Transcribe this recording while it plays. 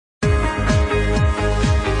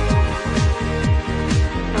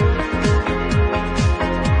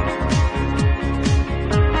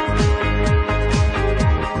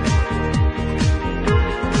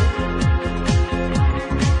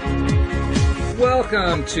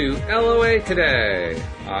Welcome to LOA Today.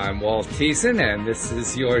 I'm Walt Thiessen, and this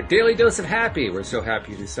is your daily dose of happy. We're so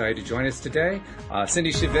happy you decided to join us today.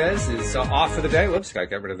 Cindy Chavez is off for the day. Whoops, gotta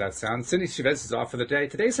get rid of that sound. Cindy Chavez is off for the day.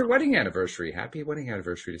 Today's her wedding anniversary. Happy wedding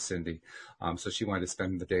anniversary to Cindy. So she wanted to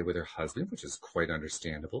spend the day with her husband, which is quite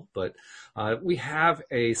understandable. But we have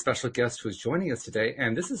a special guest who is joining us today,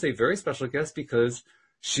 and this is a very special guest because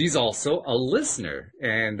she's also a listener.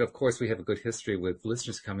 And of course, we have a good history with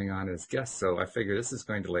listeners coming on as guests. So I figure this is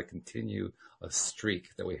going to continue a streak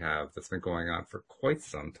that we have that's been going on for quite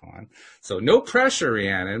some time. So no pressure,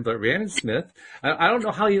 Rhiannon, but Rhiannon Smith, I don't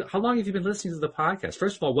know how long have you been listening to the podcast?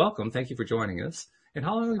 First of all, welcome. Thank you for joining us. And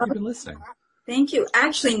how long have you been listening? Thank you.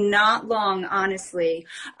 Actually, not long, honestly.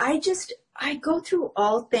 I go through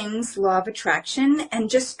all things law of attraction and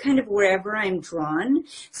just kind of wherever I'm drawn.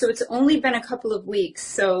 So it's only been a couple of weeks,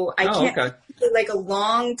 so I can't be like a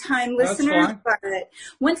long time listener. But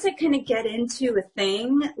once I kind of get into a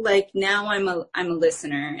thing, like now I'm a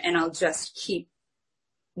listener, and I'll just keep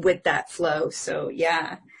with that flow. So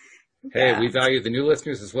yeah. Hey, we value the new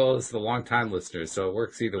listeners as well as the long time listeners, so it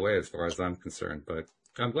works either way as far as I'm concerned. But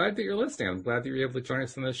I'm glad that you're listening. I'm glad that you're able to join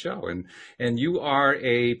us on this show. And you are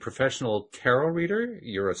a professional tarot reader.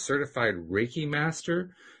 You're a certified Reiki master.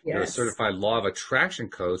 Yes. You're a certified law of attraction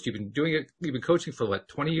coach. You've been coaching for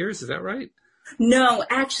 20 years. Is that right? No,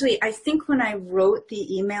 actually, I think when I wrote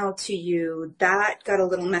the email to you, that got a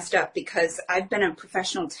little messed up because I've been a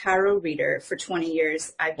professional tarot reader for 20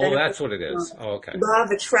 years. That's what it is. Oh, okay. Law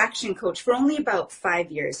of attraction coach for only about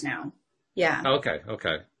 5 years now. Yeah. Okay.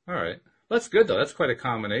 All right. That's good, though. That's quite a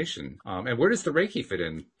combination. And where does the Reiki fit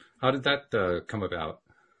in? How did that come about?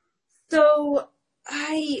 So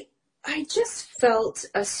I just felt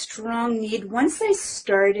a strong need. Once I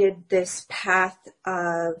started this path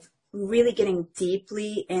of really getting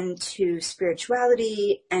deeply into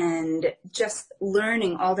spirituality and just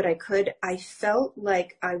learning all that I could, I felt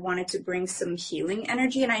like I wanted to bring some healing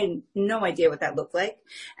energy, and I had no idea what that looked like.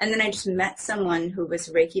 And then I just met someone who was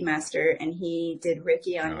a Reiki master, and he did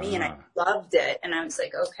Reiki on me, and I loved it. And I was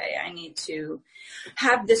like, okay, I need to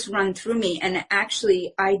have this run through me. And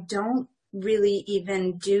actually, I don't really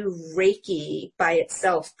even do Reiki by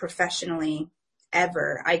itself professionally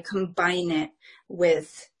ever. I combine it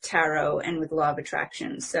with tarot and with law of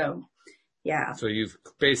attraction. So, yeah. So you've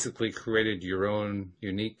basically created your own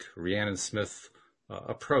unique Rhiannon Smith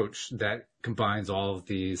approach that combines all of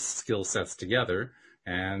these skill sets together.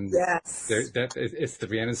 And yes, it's the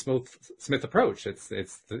Rhiannon Smith approach.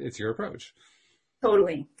 It's your approach.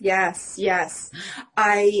 Totally. Yes.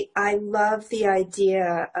 I love the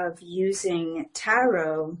idea of using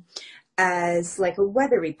tarot as like a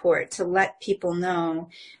weather report to let people know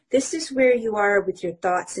this is where you are with your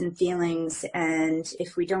thoughts and feelings. And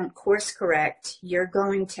if we don't course correct, you're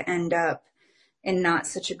going to end up in not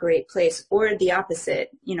such a great place, or the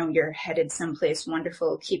opposite. You're headed someplace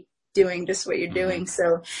wonderful. Keep doing just what you're doing.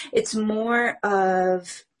 So it's more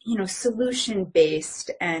of, solution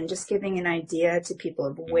based and just giving an idea to people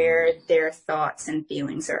of where their thoughts and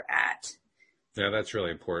feelings are at. Yeah, that's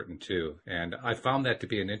really important too. And I found that to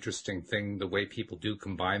be an interesting thing, the way people do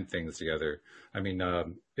combine things together. I mean,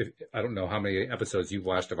 I don't know how many episodes you've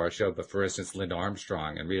watched of our show, but for instance, Linda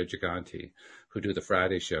Armstrong and Rita Giganti, who do the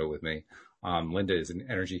Friday show with me. Linda is an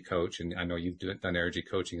energy coach, and I know you've done energy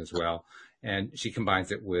coaching as well. And she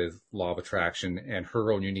combines it with law of attraction, and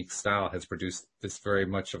her own unique style has produced this very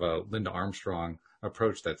much of a Linda Armstrong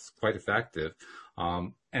approach that's quite effective.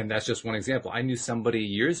 And that's just one example. I knew somebody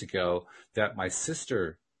years ago that my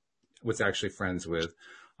sister was actually friends with,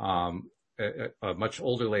 a much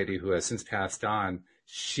older lady who has since passed on.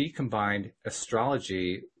 She combined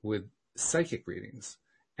astrology with psychic readings.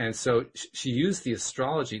 And so she used the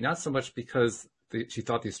astrology, not so much because she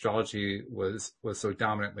thought the astrology was so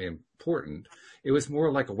dominantly important. It was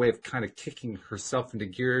more like a way of kind of kicking herself into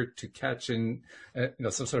gear to catch in,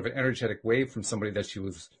 some sort of an energetic wave from somebody that she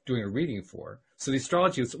was doing a reading for. So the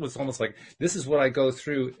astrology was almost like, this is what I go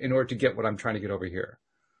through in order to get what I'm trying to get over here.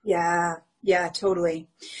 Yeah, totally.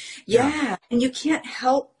 Yeah. And you can't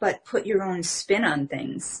help but put your own spin on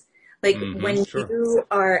things. Like when you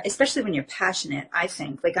are, especially when you're passionate, I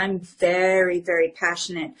think, like I'm very, very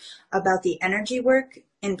passionate about the energy work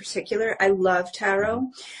in particular. I love tarot,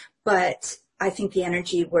 but I think the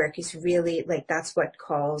energy work is really like, that's what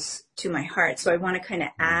calls to my heart. So I want to kind of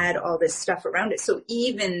add all this stuff around it. So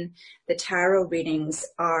even the tarot readings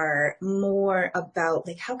are more about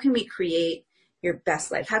like, how can we create your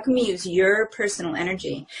best life? How can we use your personal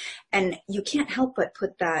energy? And you can't help but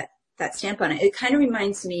put that that stamp on it. It kind of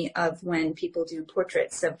reminds me of when people do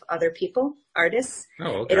portraits of other people, artists.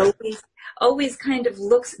 Oh, It okay. always kind of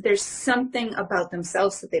looks, there's something about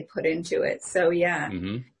themselves that they put into it. So yeah.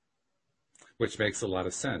 Hmm. Which makes a lot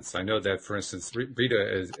of sense. I know that, for instance,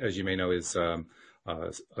 Rita, as you may know, is a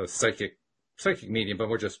psychic medium, but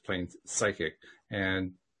we're just plain psychic,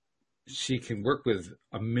 and she can work with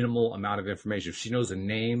a minimal amount of information. If she knows a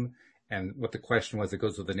name and what the question was, it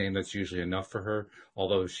goes with the name. That's usually enough for her.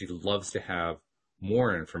 Although she loves to have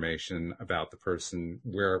more information about the person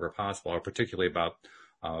wherever possible, or particularly about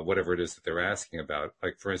whatever it is that they're asking about.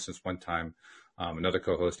 Like, for instance, one time, another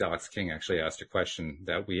co-host, Alex King, actually asked a question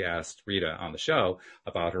that we asked Rita on the show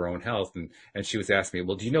about her own health. And she was asking me,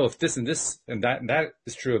 well, do you know if this and that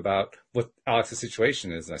is true about what Alex's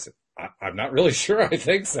situation is? And I said, I'm not really sure. I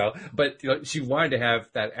think so. But she wanted to have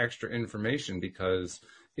that extra information because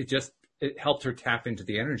it helped her tap into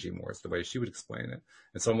the energy more, is the way she would explain it.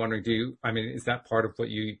 And so I'm wondering, is that part of what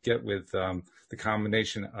you get with the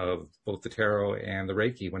combination of both the tarot and the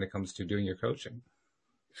Reiki when it comes to doing your coaching?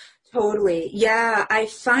 Totally. Yeah, I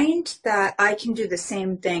find that I can do the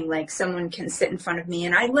same thing. Like someone can sit in front of me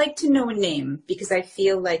and I like to know a name because I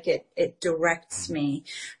feel like it directs me.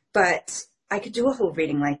 But I could do a whole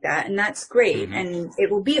reading like that, and that's great. Mm-hmm. And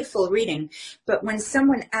it will be a full reading. But when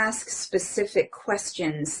someone asks specific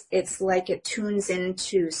questions, it's like it tunes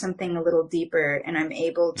into something a little deeper, and I'm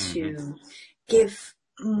able Mm-hmm. to give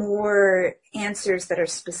more answers that are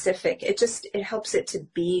specific. It helps it to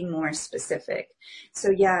be more specific.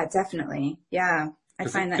 So yeah, definitely. Yeah. I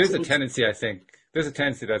Because find that there's to a be, tendency, I think,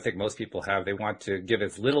 that I think most people have. They want to give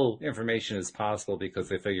as little information as possible because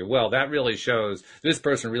they figure, well, that really shows this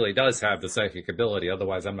person really does have the psychic ability.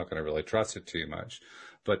 Otherwise, I'm not going to really trust it too much.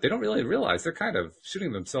 But they don't really realize they're kind of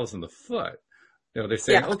shooting themselves in the foot. They're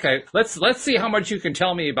saying, yeah. okay, let's see how much you can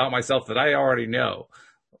tell me about myself that I already know.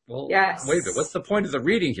 Well, wait a minute. What's Yes. the point of the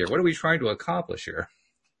reading here? What are we trying to accomplish here?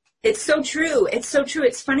 It's so true. It's so true.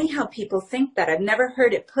 It's funny how people think that. I've never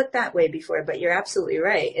heard it put that way before, but you're absolutely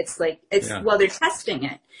right. It's like, Yeah. well, they're testing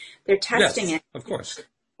it. They're testing Yes, it. of course.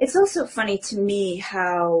 It's also funny to me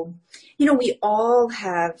how, we all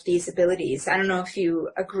have these abilities. I don't know if you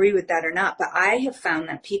agree with that or not, but I have found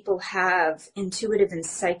that people have intuitive and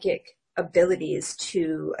psychic abilities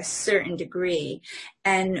to a certain degree,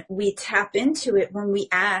 and we tap into it when we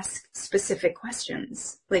ask specific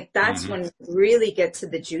questions. Like that's Hmm. when we really get to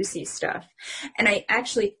the juicy stuff. And I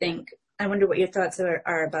actually think, I wonder what your thoughts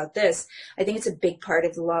are about this. I think it's a big part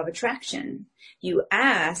of the law of attraction. You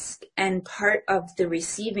ask, and part of the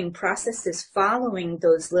receiving process is following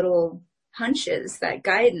those little hunches, that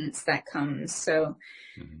guidance that comes. So,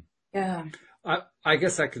 Hmm. yeah. I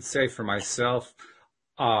guess I could say for myself,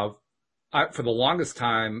 uh, for the longest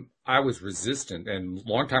time, I was resistant, and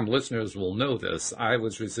longtime listeners will know this. I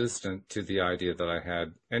was resistant to the idea that I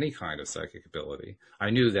had any kind of psychic ability. I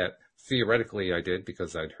knew that theoretically I did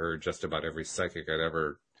because I'd heard just about every psychic I'd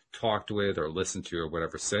ever talked with or listened to or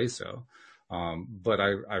whatever say so. But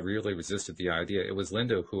I really resisted the idea. It was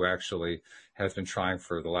Linda who actually has been trying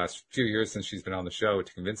for the last few years since she's been on the show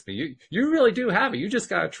to convince me, you really do have it. You just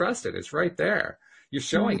got to trust it. It's right there. You're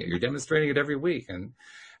showing it. You're demonstrating it every week. And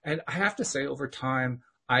I have to say, over time,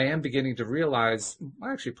 I am beginning to realize,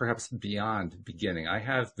 actually, perhaps beyond beginning, I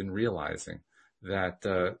have been realizing that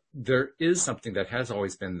there is something that has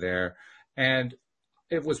always been there. And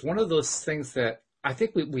it was one of those things that I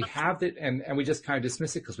think we have it and we just kind of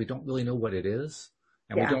dismiss it because we don't really know what it is.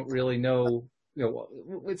 And we Yeah. don't really know,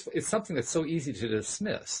 it's something that's so easy to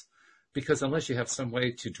dismiss because unless you have some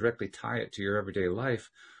way to directly tie it to your everyday life,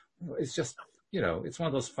 it's just, it's one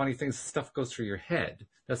of those funny things. Stuff goes through your head.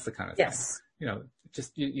 That's the kind of thing. Yes.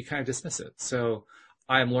 Just you kind of dismiss it. So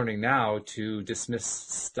I'm learning now to dismiss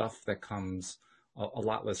stuff that comes a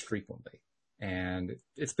lot less frequently, and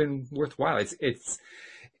it's been worthwhile.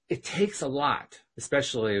 It takes a lot,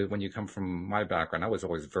 especially when you come from my background. I was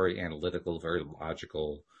always very analytical, very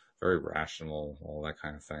logical, very rational, all that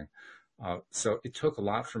kind of thing. So it took a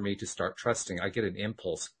lot for me to start trusting. I get an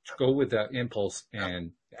impulse, go with that impulse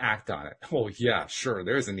and act on it. Oh yeah, sure.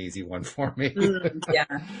 There's an easy one for me. Yeah.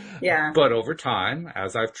 Yeah. But over time,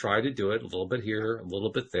 as I've tried to do it a little bit here, a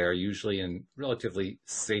little bit there, usually in relatively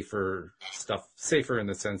safer stuff, safer in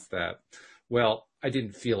the sense that, well, I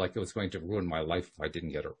didn't feel like it was going to ruin my life if I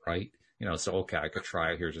didn't get it right. So okay, I could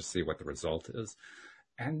try it here to see what the result is.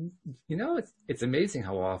 And it's amazing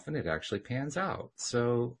how often it actually pans out.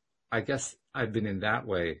 So I guess I've been in that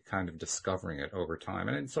way kind of discovering it over time.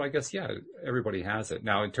 And so I guess, yeah, everybody has it.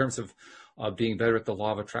 Now, in terms of being better at the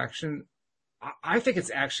law of attraction, I think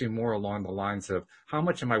it's actually more along the lines of how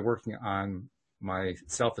much am I working on my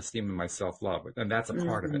self-esteem and my self-love? And that's a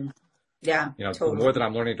part of it. Yeah, You know, the more totally. that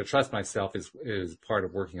I'm learning to trust myself is part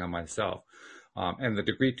of working on myself. And the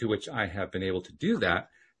degree to which I have been able to do that,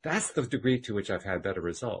 that's the degree to which I've had better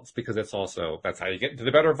results, because that's how you get into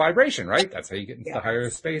the better vibration, right? That's how you get into the higher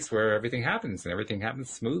Yes. space where everything happens and everything happens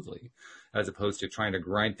smoothly, as opposed to trying to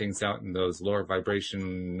grind things out in those lower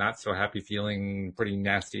vibration, not so happy feeling, pretty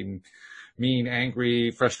nasty, mean, angry,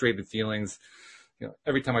 frustrated feelings. You know,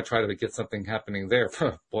 every time I try to get something happening there,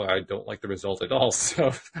 boy, I don't like the result at all.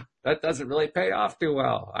 So that doesn't really pay off too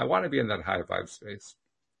well. I want to be in that high vibe space.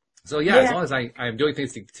 So yeah, as Yeah. long as I'm doing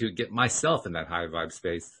things to get myself in that high vibe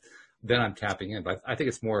space, then I'm tapping in. But I think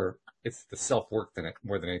it's the self work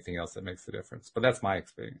more than anything else that makes the difference. But that's my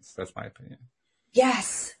experience. That's my opinion.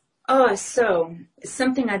 Yes. Oh, so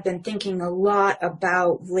something I've been thinking a lot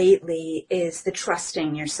about lately is the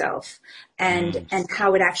trusting yourself Mm. and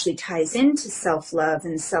how it actually ties into self-love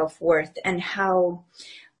and self-worth, and how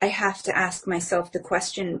I have to ask myself the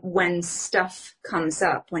question when stuff comes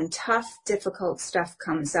up, when tough, difficult stuff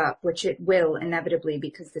comes up, which it will inevitably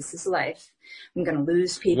because this is life. I'm going to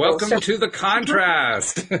lose people. Welcome So to the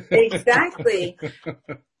contrast. exactly.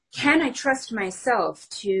 Can I trust myself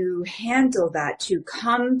to handle that, to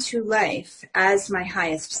come to life as my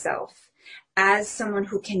highest self, as someone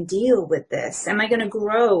who can deal with this? Am I going to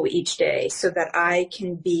grow each day so that I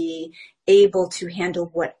can be able to handle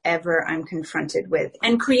whatever I'm confronted with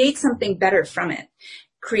and create something better from it?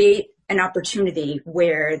 Create an opportunity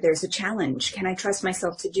where there's a challenge. Can I trust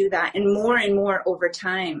myself to do that? And more over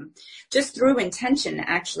time, just through intention,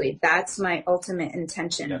 actually, that's my ultimate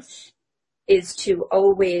intention. Yes. Is to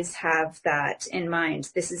always have that in mind.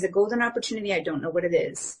 This is a golden opportunity. I don't know what it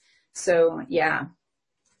is. So yeah.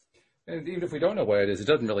 And even if we don't know what it is, it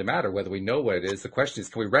doesn't really matter whether we know what it is. The question is,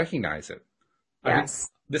 can we recognize it? I mean, Yes.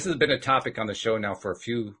 this has been a topic on the show now for a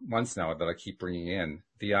few months now that I keep bringing in,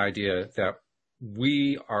 the idea that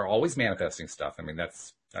we are always manifesting stuff. I mean,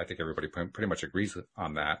 I think everybody pretty much agrees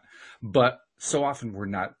on that. But so often we're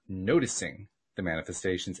not noticing the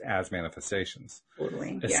manifestations as manifestations,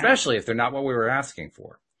 Totally. Yeah. especially if they're not what we were asking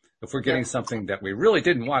for. If we're getting Yep. something that we really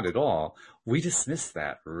didn't want at all, we dismiss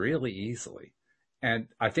that really easily. And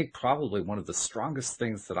I think probably one of the strongest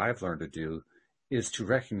things that I've learned to do is to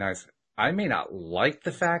recognize I may not like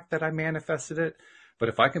the fact that I manifested it, but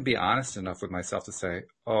if I can be honest enough with myself to say,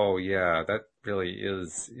 oh yeah, that really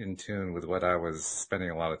is in tune with what I was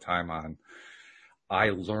spending a lot of time on,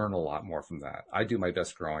 I learn a lot more from that. I do my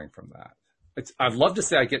best growing from that. I'd love to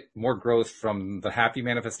say I get more growth from the happy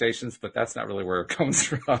manifestations, but that's not really where it comes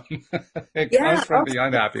from. It Yeah. comes from the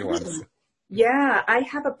unhappy ones. Yeah. I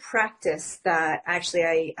have a practice that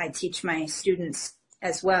actually I teach my students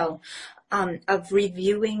as well, of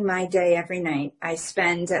reviewing my day every night. I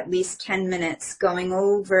spend at least 10 minutes going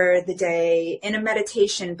over the day in a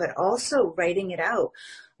meditation, but also writing it out.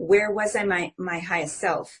 Where was I my highest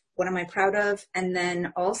self? What am I proud of? And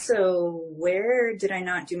then also, where did I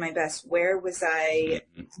not do my best? Where was I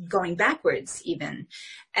going backwards even?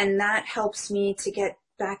 And that helps me to get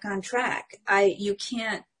back on track. You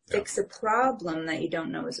can't Yeah. fix a problem that you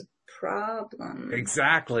don't know is a problem.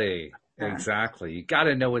 Exactly. Yeah. Exactly. You got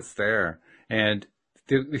to know it's there. And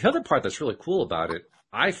the other part that's really cool about it,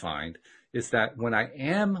 I find, is that when I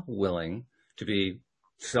am willing to be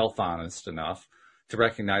self-honest enough to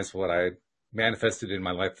recognize what I manifested in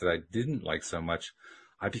my life that I didn't like so much,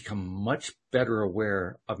 I become much better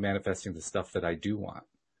aware of manifesting the stuff that I do want.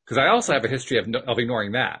 Because I also have a history of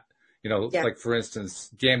ignoring that. You know, Yeah. like for instance,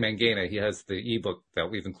 Dan Mangena, he has the ebook that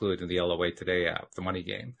we've included in the LOA Today app, The Money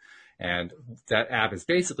Game. And that app is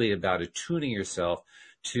basically about attuning yourself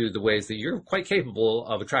to the ways that you're quite capable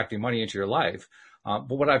of attracting money into your life. But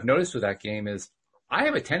what I've noticed with that game is I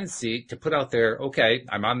have a tendency to put out there, okay,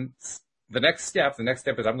 I'm on the next step. The next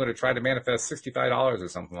step is I'm going to try to manifest $65 or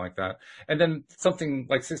something like that. And then something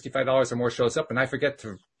like $65 or more shows up and I forget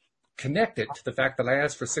to connect it to the fact that I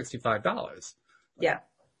asked for $65. Yeah.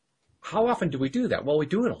 How often do we do that? Well, we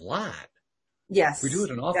do it a lot. We do Yes. it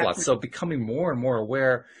an awful lot. Definitely. So becoming more and more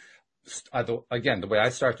aware, again, the way I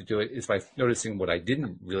start to do it is by noticing what I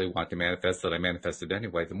didn't really want to manifest that I manifested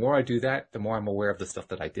anyway. The more I do that, the more I'm aware of the stuff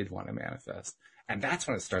that I did want to manifest. And that's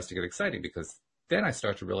when it starts to get exciting because then I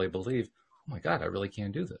start to really believe, oh my God, I really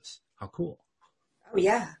can do this. How cool. Oh,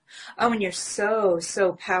 yeah. Oh, and you're so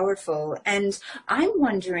powerful. And I'm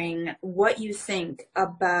wondering what you think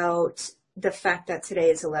about the fact that today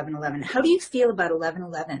is 11/11. How do you feel about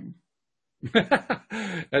 11/11?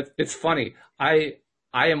 It's funny. I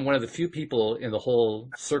am one of the few people in the whole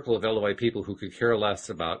circle of LOI people who could care less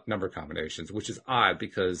about number combinations, which is odd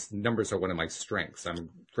because numbers are one of my strengths. I'm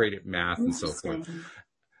great at math and so forth. Interesting.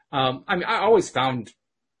 I mean, I always found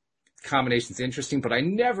combinations interesting, but I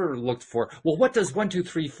never looked for, well, what does 1, 2,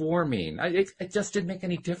 3, 4 mean? It just didn't make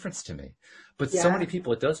any difference to me. But so Yeah. many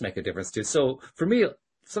people, it does make a difference to. So for me,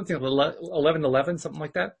 something like 11, something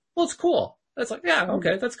like that, well, it's cool. That's like, yeah,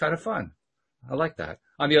 okay, that's kind of fun. I like that.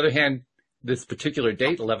 On the other hand, this particular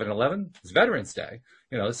date, 11/11, is Veterans Day.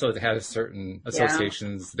 So it has certain Yeah.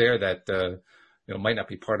 associations there that might not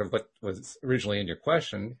be part of what was originally in your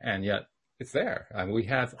question, and yet it's there. I mean, we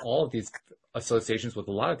have all of these associations with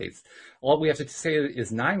a lot of dates. All we have to say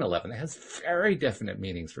is 9/11. It has very definite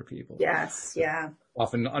meanings for people. Yes. Yeah.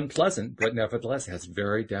 Often unpleasant, but nevertheless has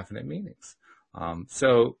very definite meanings.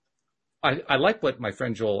 So I like what my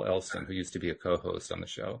friend Joel Elston, who used to be a co-host on the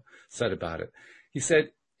show, said about it. He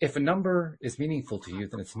said, if a number is meaningful to you,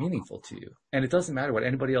 then it's meaningful to you. And it doesn't matter what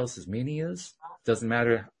anybody else's meaning is. It doesn't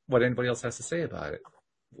matter what anybody else has to say about it.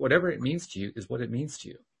 Whatever it means to you is what it means to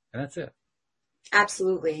you. And that's it.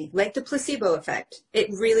 Absolutely. Like the placebo effect. It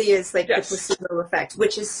really is like Yes. the placebo effect,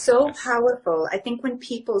 which is so Yes. powerful. I think when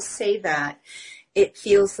people say that, it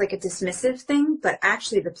feels like a dismissive thing, but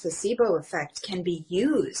actually the placebo effect can be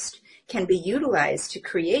utilized to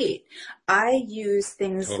create. I use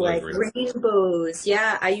things Totally like agree. rainbows.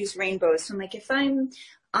 Yeah, I use rainbows. So I'm like, if I'm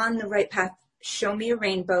on the right path, show me a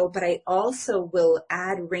rainbow, but I also will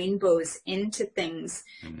add rainbows into things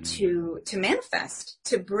to manifest,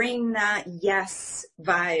 to bring that yes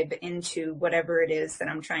vibe into whatever it is that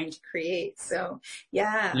I'm trying to create. So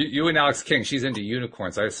yeah. You and Alex King, she's into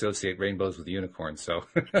unicorns. I associate rainbows with unicorns. So,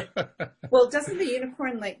 Well, doesn't the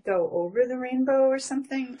unicorn like go over the rainbow or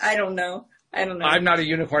something? I don't know. I'm not a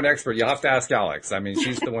unicorn expert. You'll have to ask Alex. I mean,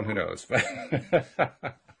 she's the one who knows.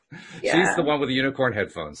 Yeah. She's the one with the unicorn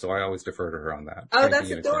headphones, so I always defer to her on that. Oh, that's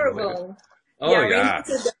adorable. Oh, yeah, yeah.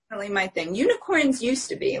 rainbows are definitely my thing. Unicorns used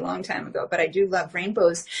to be a long time ago, but I do love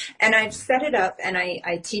rainbows. And I've set it up and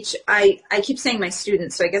I teach, I keep saying my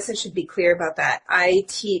students, so I guess I should be clear about that. I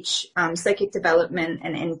teach psychic development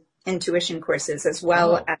and intuition courses as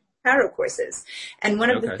well as tarot courses. And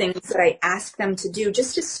one of the things that I ask them to do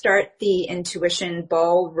just to start the intuition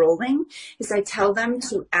ball rolling is I tell them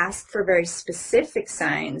to ask for very specific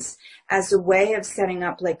signs as a way of setting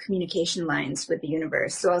up like communication lines with the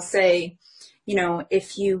universe. So I'll say,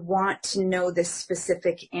 if you want to know this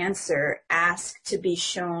specific answer, ask to be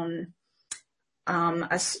shown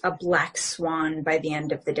a black swan by the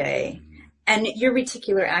end of the day. And your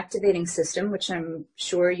reticular activating system, which I'm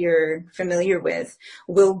sure you're familiar with,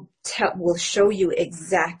 will show you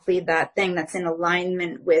exactly that thing that's in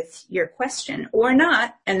alignment with your question or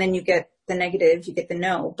not. And then you get the negative, you get the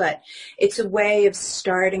no, but it's a way of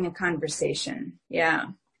starting a conversation. Yeah.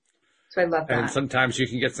 So I love that. And sometimes you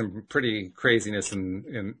can get some pretty craziness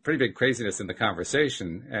and pretty big craziness in the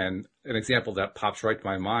conversation. And an example that pops right to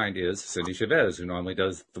my mind is Cindy Chavez, who normally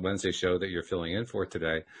does the Wednesday show that you're filling in for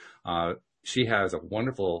today. She has a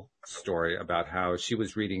wonderful story about how she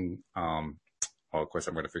was reading, of course,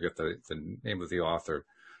 I'm going to forget the name of the author.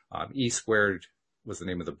 E Squared was the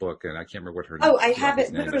name of the book, and I can't remember what her name is. Oh, I have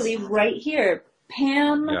it literally right here.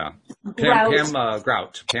 Pam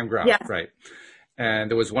Grout. Pam Grout, yeah. Right. And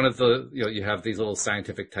there was one of the, you have these little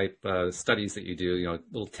scientific type studies that you do,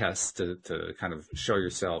 little tests to kind of show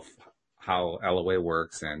yourself how LOA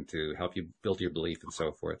works and to help you build your belief and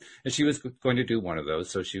so forth. And she was going to do one of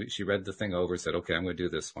those. So she read the thing over, said, okay, I'm going to do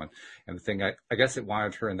this one. And the thing, I guess it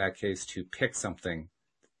wanted her in that case to pick something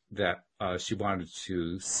that she wanted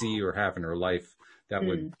to see or have in her life that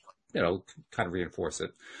would, kind of reinforce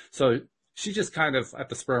it. So she just kind of at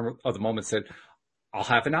the spur of the moment said, I'll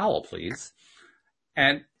have an owl, please.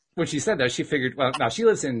 And when she said that, she figured, well, now she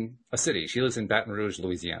lives in a city. She lives in Baton Rouge,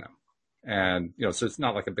 Louisiana. And, so it's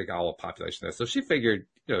not like a big owl population there. So she figured,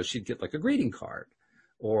 she'd get like a greeting card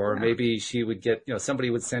or maybe she would get,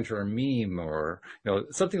 somebody would send her a meme or,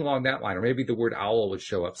 something along that line, or maybe the word owl would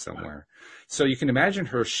show up somewhere. So you can imagine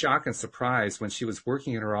her shock and surprise when she was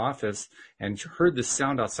working in her office and heard the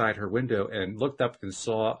sound outside her window and looked up and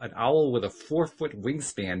saw an owl with a 4-foot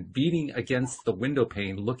wingspan beating against the window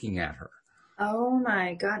pane looking at her. Oh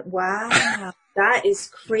my God. Wow. That is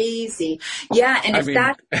crazy. Yeah. And if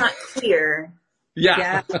that's not clear.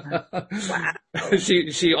 Yeah. Wow.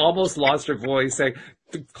 She almost lost her voice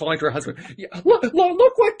calling to her husband,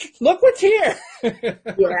 look what's here.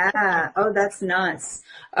 Yeah. Oh, that's nuts.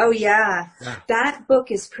 Oh yeah. That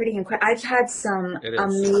book is pretty incredible. I've had some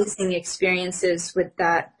amazing experiences with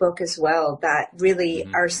that book as well that really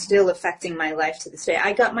are still affecting my life to this day.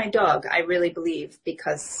 I got my dog, I really believe,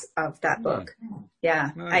 because of that book.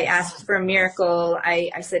 Yeah. Nice. I asked for a miracle.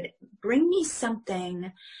 I said, bring me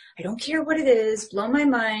something. I don't care what it is. Blow my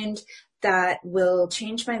mind. That will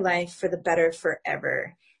change my life for the better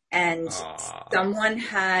forever. And Ah. someone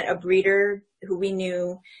had a breeder who we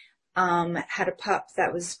knew, had a pup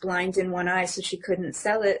that was blind in one eye, so she couldn't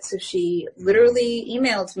sell it. So she literally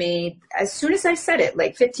emailed me as soon as I said it,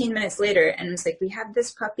 like 15 minutes later, and was like, we have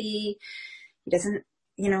this puppy. He doesn't,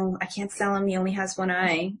 I can't sell him. He only has one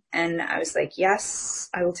eye. And I was like, yes,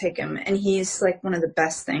 I will take him. And he's like one of the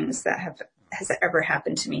best things that has ever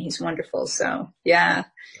happened to me. He's wonderful. So yeah.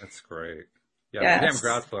 That's great. Yeah, the Pam Yes.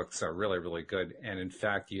 Grout books are really, really good. And in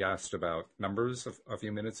fact, you asked about numbers a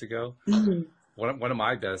few minutes ago. Mm-hmm. One of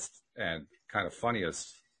my best and kind of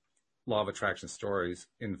funniest law of attraction stories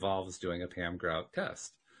involves doing a Pam Grout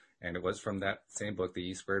test. And it was from that same book, the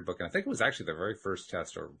E Squared book. And I think it was actually the very first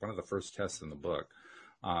test, or one of the first tests in the book.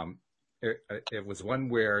 It was one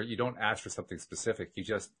where you don't ask for something specific. You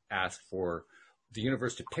just ask for the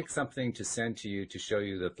universe to pick something to send to you to show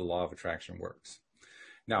you that the law of attraction works.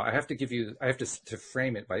 Now, I have to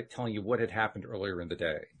frame it by telling you what had happened earlier in the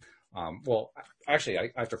day. Well, actually,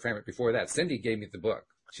 I have to frame it before that. Cindy gave me the book.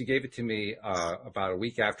 She gave it to me about a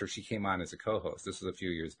week after she came on as a co-host. This was a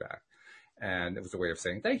few years back. And it was a way of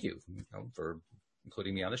saying thank you, for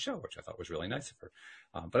including me on the show, which I thought was really nice of her.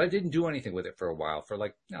 But I didn't do anything with it for a while, for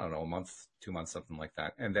like, I don't know, a month, 2 months, something like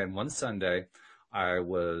that. And then one Sunday, I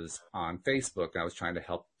was on Facebook, and I was trying to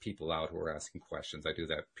help people out who were asking questions. I do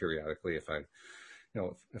that periodically if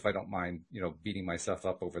I don't mind, beating myself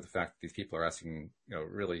up over the fact that these people are asking,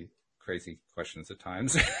 really crazy questions at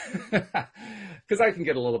times, because I can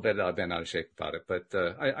get a little bit bent out of shape about it. But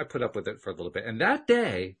I put up with it for a little bit. And that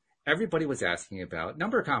day, everybody was asking about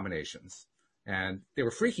number combinations, and they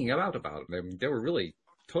were freaking out about them. I mean, they were really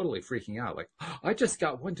totally freaking out. Like, oh, I just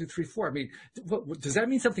got 1, 2, 3, 4. I mean, what, does that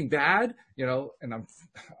mean something bad? And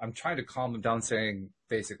I'm trying to calm them down, saying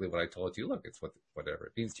basically what I told you. Look, it's whatever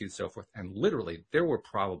it means to you, so forth. And literally, there were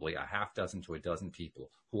probably a half dozen to a dozen people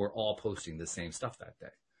who were all posting the same stuff that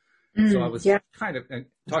day. So I was kind of, and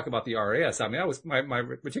talk about the RAS. I mean, my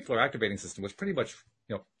reticular activating system was pretty much,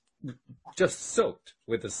 just soaked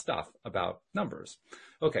with the stuff about numbers.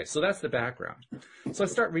 Okay, so that's the background. So I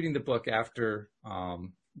start reading the book after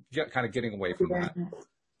kind of getting away from that.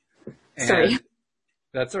 And Sorry.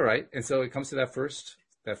 That's all right. And so it comes to that first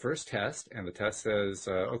test, and the test says,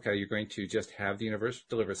 okay, you're going to just have the universe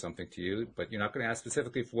deliver something to you, but you're not going to ask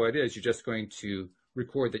specifically for what it is. You're just going to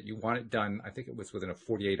record that you want it done. I think it was within a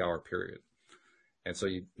 48-hour period. And so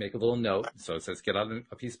you make a little note. So it says, get out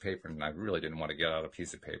a piece of paper. And I really didn't want to get out a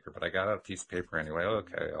piece of paper, but I got out a piece of paper anyway.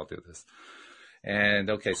 Okay, I'll do this. And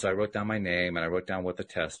okay, so I wrote down my name, and I wrote down what the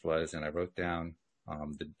test was, and I wrote down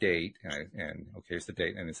the date. And okay, here's the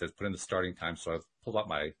date. And it says, put in the starting time. So I pulled out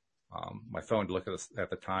my phone to look at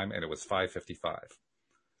the time, and it was 5:55.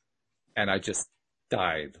 And I just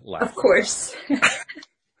died laughing. Of course.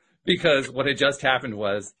 Because what had just happened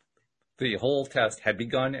was the whole test had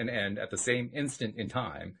begun and end at the same instant in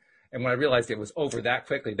time. And when I realized it was over that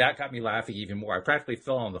quickly, that got me laughing even more. I practically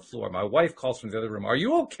fell on the floor. My wife calls from the other room, "Are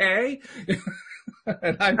you okay?"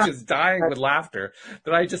 And I'm just dying with laughter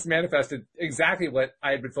that I just manifested exactly what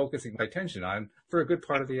I had been focusing my attention on for a good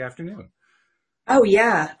part of the afternoon. Oh,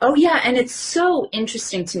 yeah. Oh, yeah. And it's so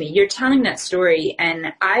interesting to me. You're telling that story,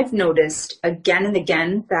 and I've noticed again and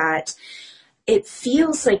again that it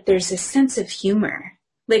feels like there's a sense of humor.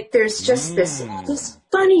 Like there's just this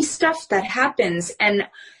funny stuff that happens. And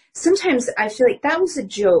sometimes I feel like that was a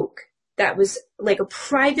joke. That was like a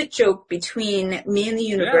private joke between me and the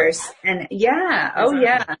universe. Yeah. And exactly.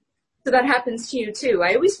 Yeah. So that happens to you too.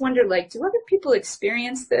 I always wonder, like, do other people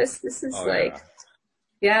experience this? This is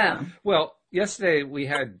yeah. Well, yesterday we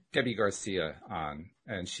had Debbie Garcia on,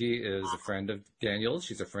 and she is a friend of Daniel's.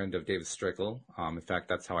 She's a friend of David Strickle. In fact,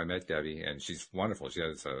 that's how I met Debbie, and she's wonderful. She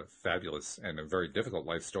has a fabulous and a very difficult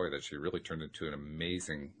life story that she really turned into an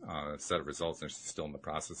amazing set of results, and she's still in the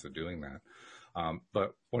process of doing that.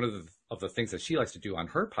 But one of the things that she likes to do on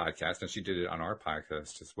her podcast, and she did it on our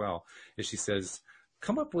podcast as well, is she says,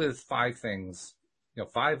 come up with 5 things,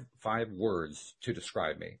 five words to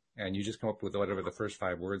describe me. And you just come up with whatever the first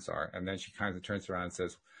 5 words are. And then she kind of turns around and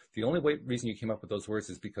says, the only reason you came up with those words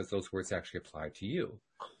is because those words actually apply to you.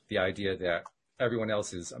 The idea that everyone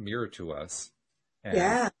else is a mirror to us.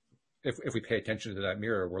 And if we pay attention to that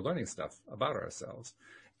mirror, we're learning stuff about ourselves.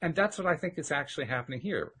 And that's what I think is actually happening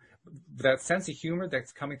here. That sense of humor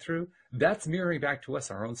that's coming through, that's mirroring back to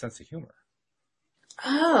us our own sense of humor.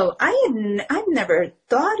 Oh, I've never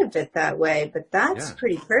thought of it that way, but that's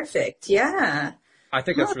pretty perfect. Yeah. I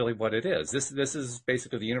think that's really what it is. This is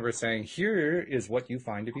basically the universe saying, here is what you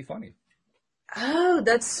find to be funny. Oh,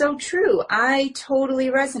 that's so true. I totally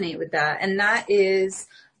resonate with that. And that is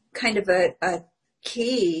kind of a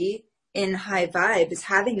key in high vibe is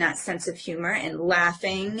having that sense of humor and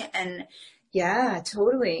laughing and yeah,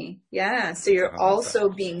 totally. Yeah. So you're also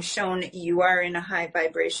being shown you are in a high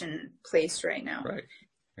vibration place right now. Right.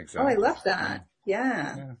 Oh, I Exactly. love that.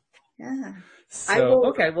 Yeah. Yeah. Yeah. I So, will.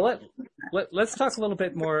 okay, well, let's talk a little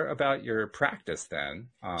bit more about your practice then,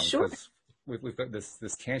 Sure. because we've got this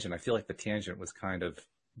tangent. I feel like the tangent was kind of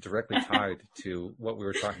directly tied to what we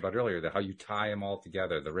were talking about earlier, how you tie them all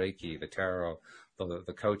together, the Reiki, the tarot,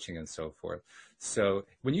 the coaching, and so forth. So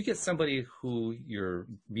when you get somebody who you're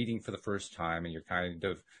meeting for the first time and you're kind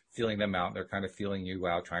of feeling them out, they're kind of feeling you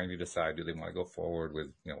out, trying to decide, do they want to go forward with,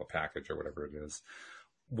 a package or whatever it is.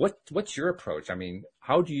 What's your approach? I mean,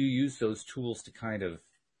 how do you use those tools to kind of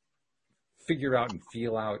figure out and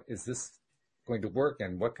feel out, is this going to work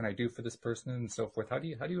and what can I do for this person and so forth? How do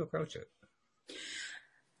you approach it?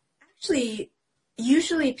 Actually,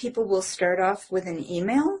 usually people will start off with an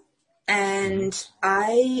email, Mm-hmm. and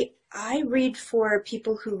I read for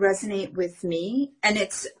people who resonate with me, and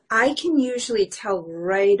I can usually tell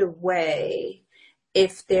right away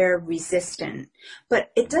if they're resistant,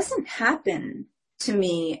 but it doesn't happen to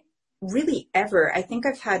me really ever. I think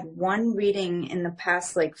I've had one reading in the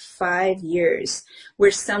past like 5 years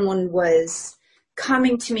where someone was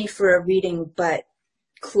coming to me for a reading but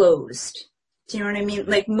closed. Do you know what I mean?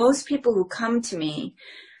 Like most people who come to me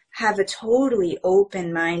have a totally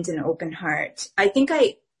open mind and open heart. I think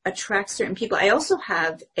I attract certain people. I also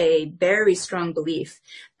have a very strong belief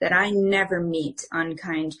that I never meet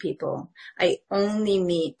unkind people. I only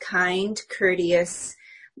meet kind, courteous,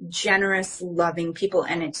 generous, loving people.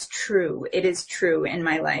 And it's true. It is true in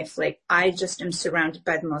my life. Like I just am surrounded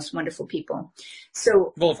by the most wonderful people.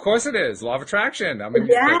 So Well, of course it is. Law of attraction. I mean,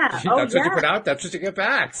 yeah. Oh that's what you yeah. put out. That's what you get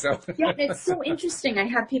back. So Yeah, it's so interesting. I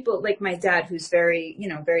have people like my dad who's very,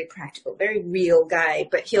 very practical, very real guy,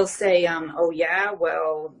 but he'll say, oh yeah,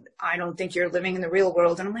 well, I don't think you're living in the real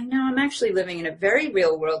world. And I'm like, no, I'm actually living in a very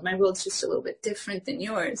real world. My world's just a little bit different than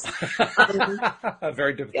yours.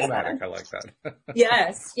 very diplomatic. Yeah. I like that.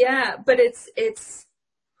 Yes, yeah. But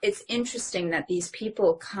it's interesting that these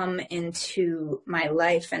people come into my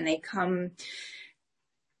life and they come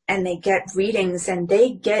and they get readings and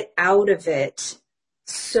they get out of it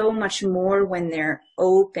so much more when they're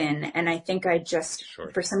open. And I think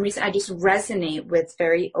Sure. for some reason, I just resonate with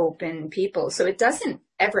very open people. So it doesn't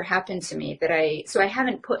ever happen to me so I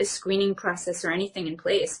haven't put a screening process or anything in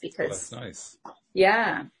place Well, because, that's nice.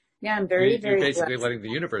 yeah, I'm very, You're very basically blessed. letting the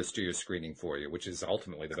universe do your screening for you, which is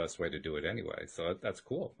ultimately the best way to do it anyway. So that's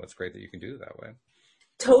cool. That's great that you can do it that way.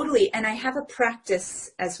 Totally. And I have a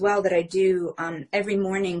practice as well that I do every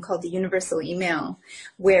morning called the universal email,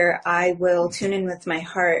 where I will tune in with my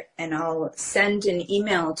heart and I'll send an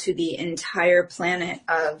email to the entire planet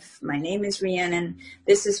of my name is Rhiannon.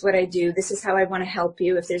 This is what I do. This is how I want to help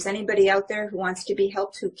you. If there's anybody out there who wants to be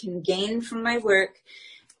helped, who can gain from my work,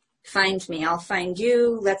 find me. I'll find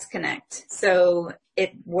you. Let's connect. So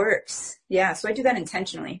it works. Yeah. So I do that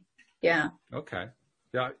intentionally. Yeah. Okay.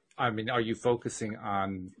 Yeah. I mean, are you focusing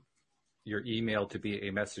on your email to be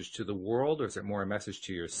a message to the world, or is it more a message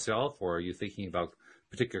to yourself, or are you thinking about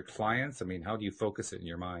particular clients? I mean, how do you focus it in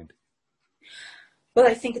your mind? Well,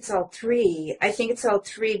 I think it's all three. I think it's all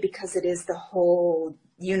three because it is the whole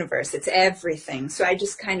universe. It's everything. So I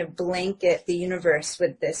just kind of blanket the universe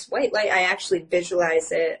with this white light. I actually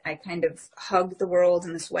visualize it. I kind of hug the world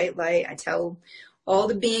in this white light. I tell all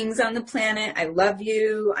the beings on the planet, I love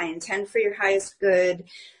you. I intend for your highest good.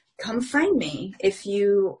 Come find me. If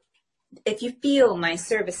you feel my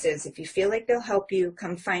services, if you feel like they'll help you,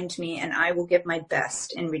 come find me and I will give my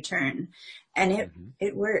best in return. And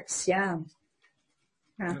it works. Yeah.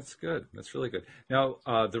 Yeah. That's good. That's really good. Now,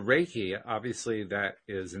 the Reiki, obviously, that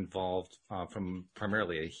is involved from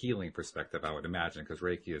primarily a healing perspective, I would imagine, because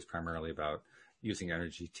Reiki is primarily about using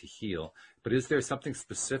energy to heal. But is there something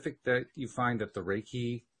specific that you find that the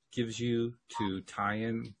Reiki gives you to tie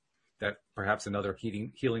in that perhaps another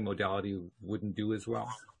healing modality wouldn't do as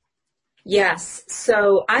well? Yes.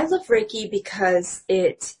 So I love Reiki because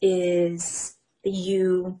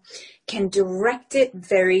you can direct it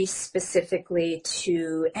very specifically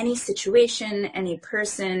to any situation, any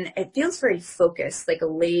person. It feels very focused, like a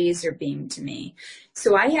laser beam to me.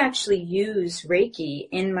 So I actually use Reiki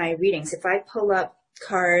in my readings. If I pull up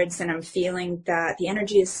cards and I'm feeling that the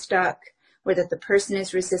energy is stuck, or that the person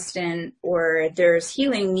is resistant, or there's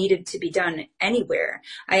healing needed to be done anywhere,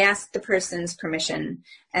 I ask the person's permission,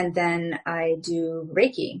 and then I do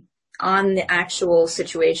Reiki on the actual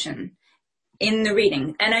situation in the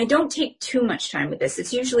reading. And I don't take too much time with this.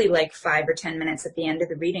 It's usually like 5 or 10 minutes at the end of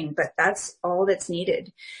the reading, but that's all that's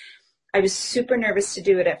needed. I was super nervous to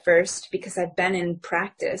do it at first because I've been in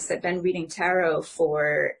practice. I've been reading tarot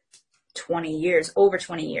for 20 years, over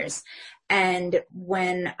 20 years. And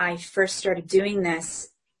when I first started doing this,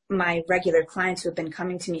 my regular clients who have been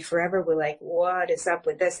coming to me forever were like, what is up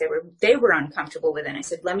with this? They were uncomfortable with it. And I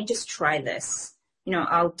said, let me just try this.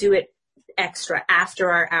 I'll do it extra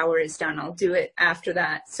after our hour is done. I'll do it after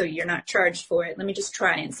that. So you're not charged for it. Let me just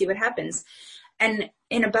try and see what happens. And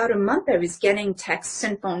in about a month, I was getting texts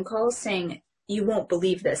and phone calls saying, you won't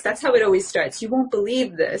believe this. That's how it always starts. You won't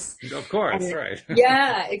believe this. Of course, and, right.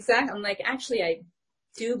 Yeah, exactly. I'm like, actually, I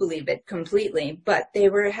do believe it completely. But they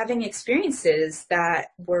were having experiences that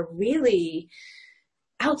were really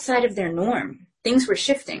outside of their norm. Things were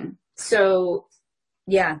shifting. So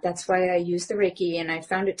yeah, that's why I use the Reiki, and I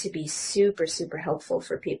found it to be super, super helpful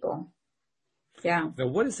for people. Yeah. Now,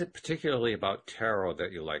 what is it particularly about tarot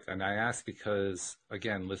that you like? And I ask because,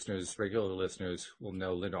 again, regular listeners will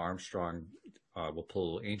know Linda Armstrong will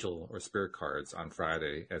pull angel or spirit cards on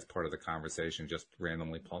Friday as part of the conversation, just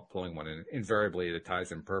randomly pulling one. And invariably, it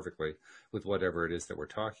ties in perfectly with whatever it is that we're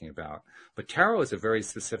talking about. But tarot is a very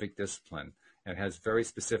specific discipline and has very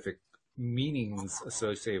specific meanings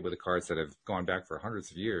associated with the cards that have gone back for hundreds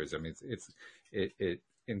of years. I mean, it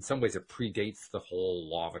in some ways it predates the whole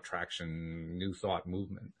law of attraction, new thought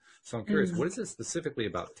movement. So I'm curious, what is it specifically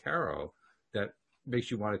about tarot that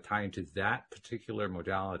makes you want to tie into that particular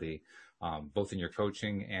modality, both in your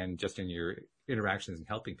coaching and just in your interactions and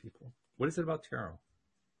helping people? What is it about tarot?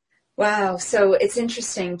 Wow. So it's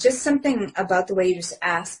interesting. Just something about the way you just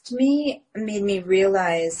asked me made me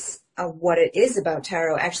realize what it is about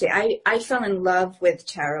tarot. Actually, I fell in love with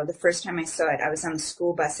tarot the first time I saw it. I was on the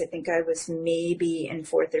school bus. I think I was maybe in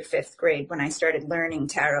 4th or 5th grade when I started learning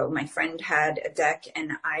tarot. My friend had a deck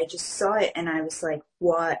and I just saw it and I was like,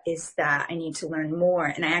 what is that? I need to learn more.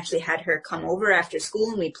 And I actually had her come over after school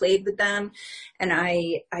and we played with them. And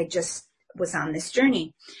I just was on this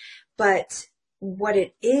journey. But what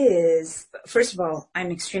it is, first of all, I'm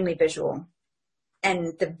extremely visual.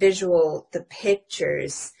 And the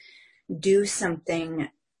pictures do something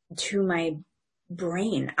to my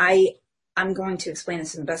brain. I'm going to explain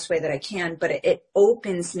this in the best way that I can, but it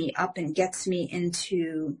opens me up and gets me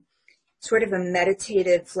into sort of a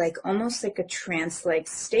meditative, like almost like a trance-like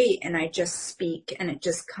state. And I just speak and it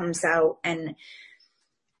just comes out. And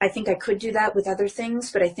I think I could do that with other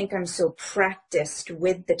things, but I think I'm so practiced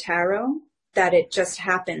with the tarot that it just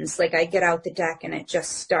happens. Like I get out the deck and it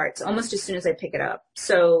just starts almost as soon as I pick it up.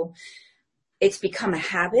 So it's become a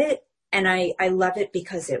habit. And I love it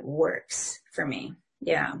because it works for me.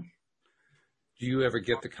 Yeah. Do you ever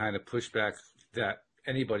get the kind of pushback that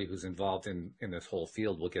anybody who's involved in this whole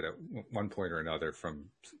field will get at one point or another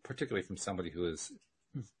particularly from somebody who is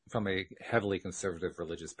from a heavily conservative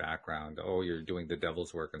religious background? Oh, you're doing the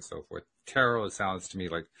devil's work and so forth. Tarot sounds to me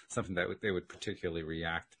like something that they would particularly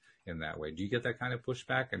react in that way. Do you get that kind of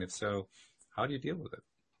pushback? And if so, how do you deal with it?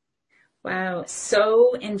 Wow,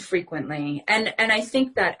 so infrequently. And I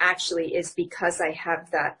think that actually is because I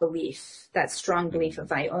have that belief, that strong belief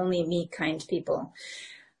of I only meet kind people.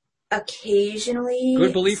 Occasionally.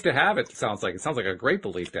 Good belief to have, it sounds like. It sounds like a great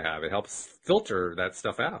belief to have. It helps filter that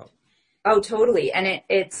stuff out. Oh, totally. And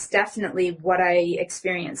it's definitely what I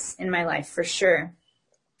experience in my life for sure.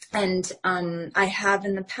 And I have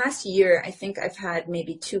in the past year, I think I've had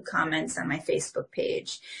maybe 2 comments on my Facebook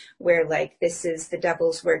page where like, this is the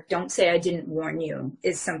devil's work. Don't say I didn't warn you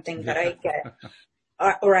is something that I get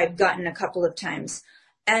or I've gotten a couple of times.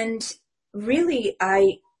 And really,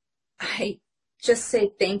 I just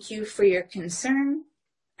say thank you for your concern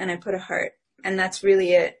and I put a heart and that's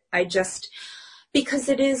really it. Because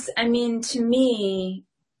it is, I mean, to me,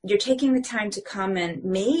 you're taking the time to comment,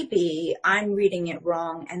 maybe I'm reading it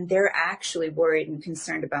wrong and they're actually worried and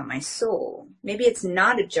concerned about my soul. Maybe it's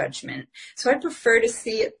not a judgment. So I prefer to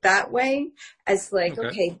see it that way as like,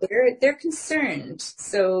 okay, they're concerned.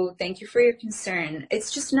 So thank you for your concern.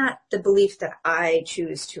 It's just not the belief that I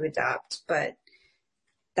choose to adopt, but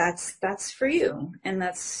that's for you. And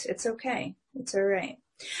it's okay. It's all right.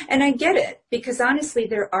 And I get it because honestly,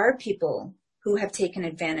 there are people who have taken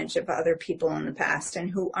advantage of other people in the past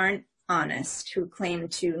and who aren't honest, who claim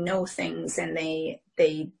to know things and they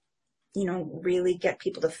really get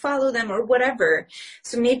people to follow them or whatever.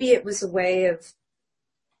 So maybe it was a way of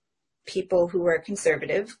people who are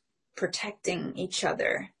conservative protecting each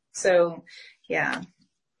other. So yeah,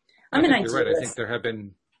 I'm an idealist. You're right. I think there have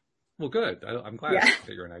been, well, good. I'm glad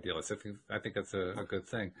that you're an idealist. I think that's a good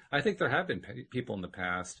thing. I think there have been people in the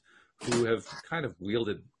past who have kind of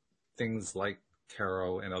wielded things like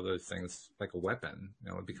tarot and other things like a weapon.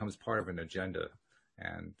 It becomes part of an agenda.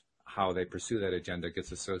 And how they pursue that agenda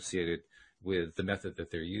gets associated with the method that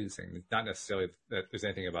they're using. It's not necessarily that there's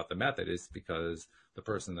anything about the method, it's because the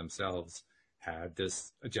person themselves had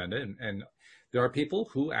this agenda. And there are people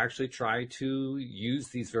who actually try to use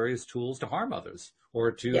these various tools to harm others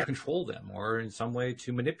or to Yeah. control them or in some way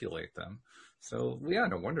to manipulate them. So yeah,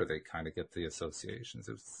 no wonder they kind of get the associations.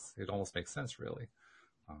 It almost makes sense, really.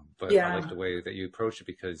 But I like Yeah. the way that you approach it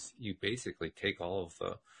because you basically take all of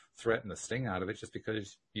the threat and the sting out of it just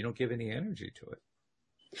because you don't give any energy to it.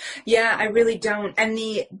 Yeah, I really don't. And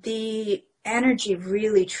the energy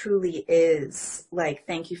really truly is like,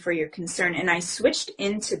 thank you for your concern. And I switched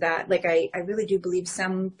into that. Like, I really do believe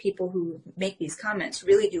some people who make these comments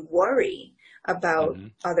really do worry about Mm-hmm.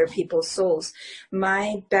 other people's souls.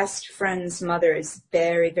 My best friend's mother is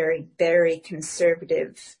very, very, very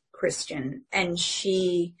conservative Christian, and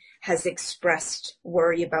she has expressed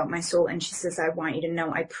worry about my soul. And she says, I want you to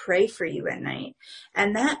know I pray for you at night.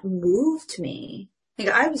 And that moved me. Like,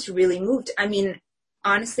 I was really moved. I mean,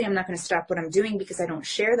 honestly, I'm not going to stop what I'm doing because I don't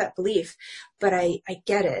share that belief, but I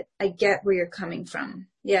get it. I get where you're coming from.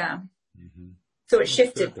 Yeah. Mm-hmm. So it That's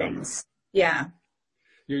shifted good, though. things. Yeah.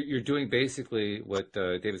 You're doing basically what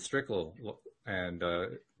David Strickle and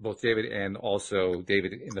both David and also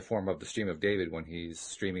David in the form of the stream of David when he's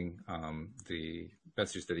streaming the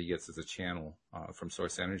messages that he gets as a channel from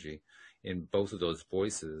Source Energy. In both of those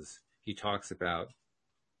voices, he talks about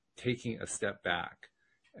taking a step back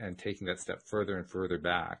and taking that step further and further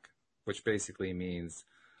back, which basically means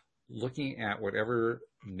looking at whatever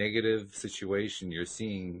negative situation you're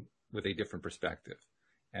seeing with a different perspective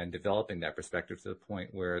and developing that perspective to the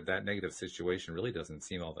point where that negative situation really doesn't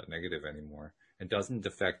seem all that negative anymore and doesn't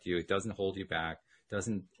affect you. It doesn't hold you back,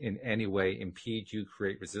 doesn't in any way impede you,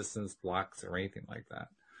 create resistance, blocks, or anything like that.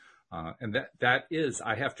 And that is,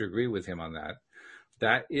 I have to agree with him on that.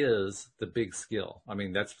 That is the big skill. I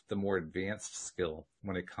mean, that's the more advanced skill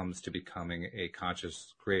when it comes to becoming a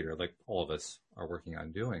conscious creator, like all of us are working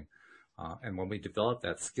on doing. And when we develop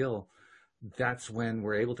that skill, that's when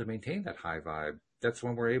we're able to maintain that high vibe. That's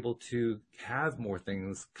when we're able to have more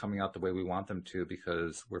things coming out the way we want them to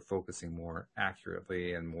because we're focusing more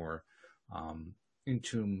accurately and more in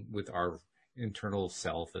tune with our internal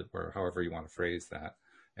self, or however you want to phrase that,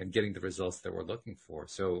 and getting the results that we're looking for.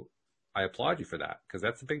 So I applaud you for that because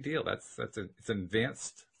that's a big deal. It's an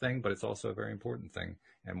advanced thing, but it's also a very important thing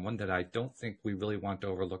and one that I don't think we really want to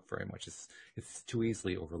overlook very much. It's too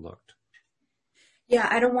easily overlooked. Yeah,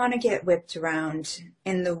 I don't want to get whipped around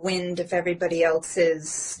in the wind of everybody else's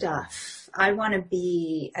stuff. I want to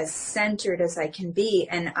be as centered as I can be,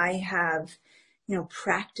 and I have,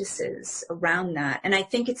 practices around that. And I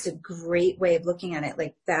think it's a great way of looking at it,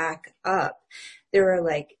 like back up. There are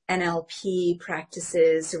like NLP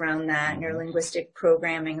practices around that, Mm-hmm. neuro-linguistic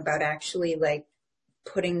programming about actually like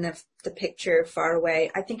putting the picture far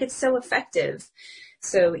away. I think it's so effective.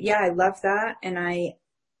 So yeah, I love that. And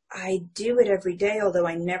I do it every day, although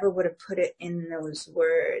I never would have put it in those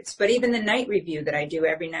words. But even the night review that I do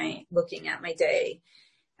every night, looking at my day,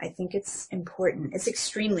 I think it's important. It's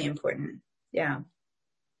extremely important. Yeah.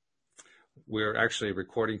 We're actually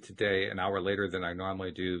recording today an hour later than I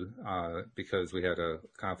normally do because we had a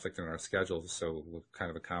conflict in our schedule. So we're kind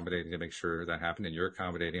of accommodating to make sure that happened, and you're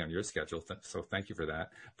accommodating on your schedule. So thank you for that.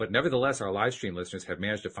 But nevertheless, our live stream listeners have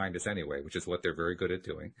managed to find us anyway, which is what they're very good at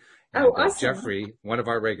doing. And Oh, awesome. Jeffrey, one of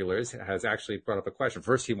our regulars, has actually brought up a question.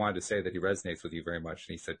 First, he wanted to say that he resonates with you very much,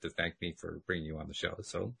 and he said to thank me for bringing you on the show.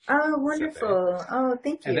 So, oh, wonderful. Oh,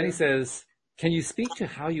 thank you. And then he says, can you speak to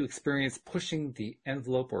how you experience pushing the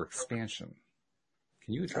envelope or expansion?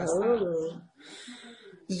 Can you address that?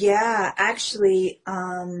 Yeah, actually,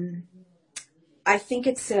 I think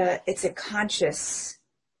it's a conscious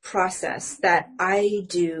process that I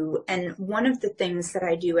do. And one of the things that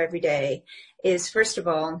I do every day is, first of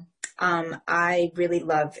all, I really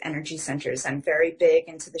love energy centers. I'm very big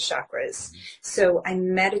into the chakras. So I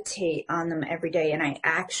meditate on them every day, and I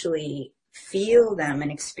actually feel them and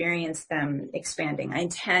experience them expanding. I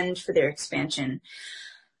intend for their expansion.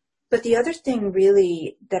 But the other thing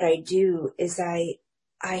really that I do is I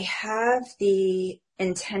have the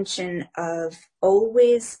intention of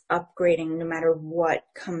always upgrading no matter what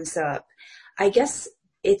comes up. I guess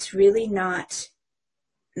it's really not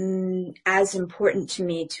as important to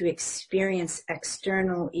me to experience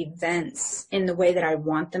external events in the way that I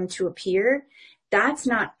want them to appear. That's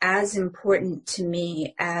not as important to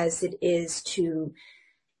me as it is to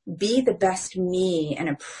be the best me and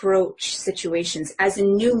approach situations as a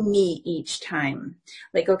new me each time.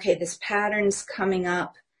 Like, okay, this pattern's coming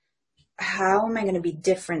up. How am I going to be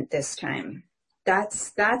different this time?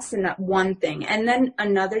 That's one thing. And then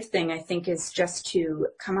another thing I think is just to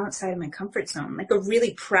come outside of my comfort zone. Like a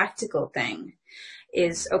really practical thing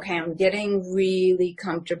is, okay, I'm getting really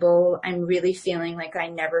comfortable. I'm really feeling like I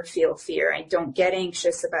never feel fear. I don't get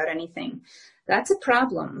anxious about anything. That's a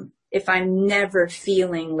problem. If I'm never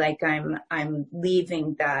feeling like I'm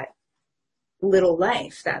leaving that little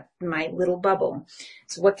life, that my little bubble.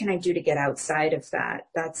 So what can I do to get outside of that?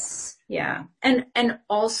 That's, yeah. And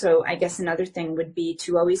also, I guess another thing would be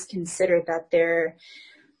to always consider that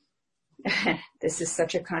this is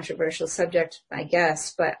such a controversial subject, I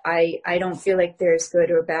guess, but I don't feel like there's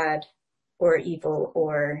good or bad or evil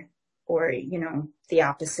or, the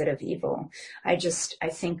opposite of evil. I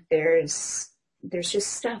think there's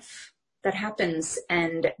just stuff that happens,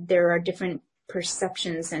 and there are different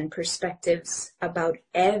perceptions and perspectives about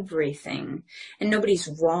everything, and nobody's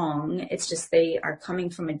wrong. It's just they are coming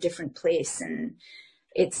from a different place, and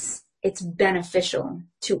it's beneficial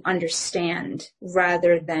to understand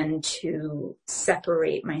rather than to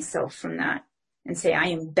separate myself from that and say I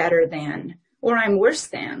am better than or I'm worse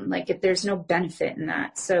than. Like, if there's no benefit in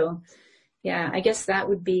that. So yeah, I guess that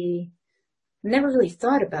would be, never really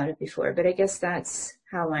thought about it before, but I guess that's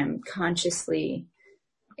how I'm consciously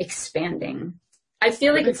expanding. I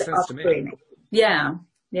feel like it's upgrading. Yeah.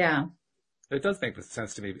 Yeah. It does make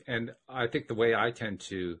sense to me. And I think the way I tend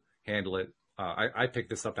to handle it, I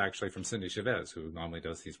picked this up actually from Cindy Chavez, who normally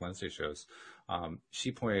does these Wednesday shows.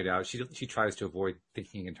 She pointed out, she tries to avoid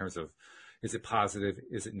thinking in terms of, is it positive?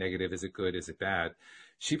 Is it negative? Is it good? Is it bad?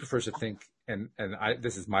 She prefers to think, and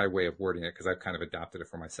this is my way of wording it because I've kind of adopted it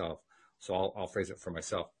for myself. So I'll phrase it for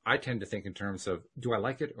myself. I tend to think in terms of, do I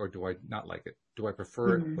like it or do I not like it? Do I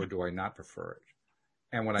prefer it or do I not prefer it?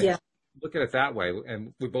 And when I look at it that way,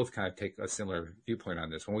 and we both kind of take a similar viewpoint on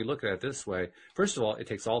this, when we look at it this way, first of all, it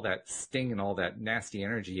takes all that sting and all that nasty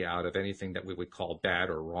energy out of anything that we would call bad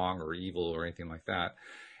or wrong or evil or anything like that.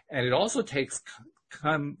 And it also takes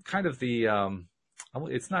kind of the,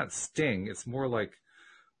 it's not sting, it's more like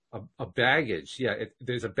a baggage. Yeah,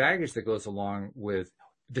 there's a baggage that goes along with,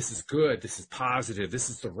 this is good, this is positive, this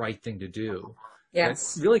is the right thing to do.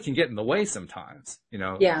 Yes. It really can get in the way sometimes,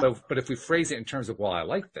 Yeah. But if we phrase it in terms of, well, I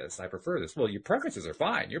like this, I prefer this. Well, your preferences are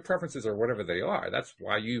fine. Your preferences are whatever they are. That's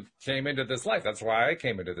why you came into this life. That's why I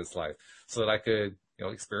came into this life, so that I could,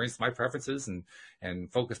 experience my preferences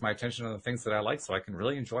and focus my attention on the things that I like, so I can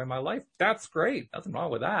really enjoy my life. That's great. Nothing wrong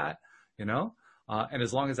with that, And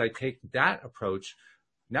as long as I take that approach,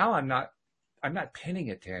 now I'm not pinning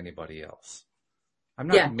it to anybody else. I'm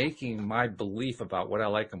not making my belief about what I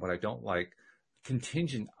like and what I don't like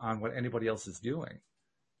contingent on what anybody else is doing.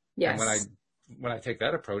 Yes. And when I take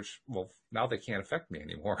that approach, well, now they can't affect me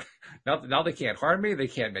anymore. Now they can't harm me. They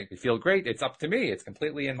can't make me feel great. It's up to me. It's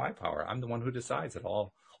completely in my power. I'm the one who decides at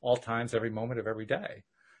all times, every moment of every day.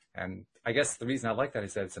 And I guess the reason I like that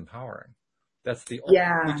is that it's empowering. That's we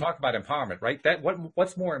talk about empowerment, right?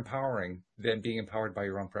 What's more empowering than being empowered by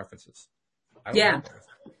your own preferences? I don't know.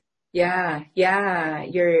 Yeah.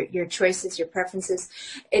 Your choices, your preferences.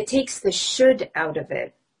 It takes the should out of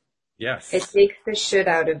it. Yes. It takes the should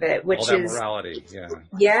out of it, which all that is morality.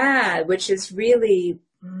 Yeah, which is really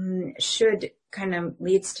should kind of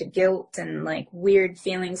leads to guilt and like weird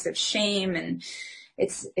feelings of shame, and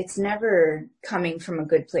it's never coming from a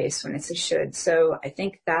good place when it's a should. So I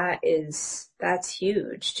think that's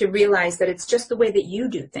huge to realize that it's just the way that you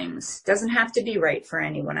do things. It doesn't have to be right for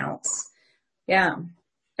anyone else. Yeah.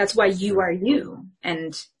 That's why you are you,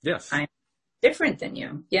 and I'm different than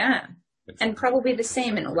you. Yeah. Exactly. And probably the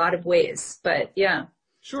same in a lot of ways, but yeah.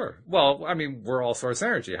 Sure. Well, I mean, we're all source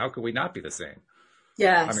energy. How could we not be the same?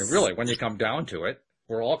 Yes. I mean, really, when you come down to it,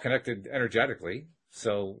 we're all connected energetically,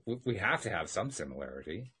 so we have to have some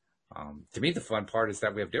similarity. To me, the fun part is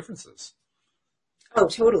that we have differences. Oh,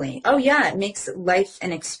 totally. Oh, yeah. It makes life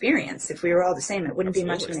an experience. If we were all the same, it wouldn't be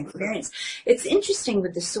much of an experience. It's interesting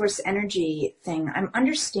with the source energy thing. I'm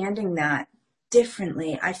understanding that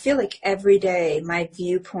differently. I feel like every day my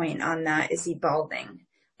viewpoint on that is evolving.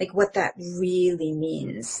 Like what that really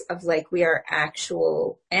means of like we are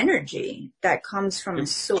actual energy that comes from a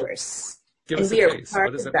source. And we are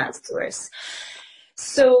part of that source.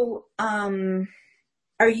 So,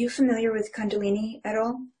 are you familiar with Kundalini at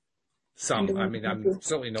all? Some. I mean, I'm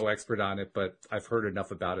certainly no expert on it, but I've heard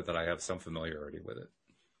enough about it that I have some familiarity with it.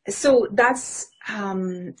 So that's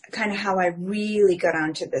kind of how I really got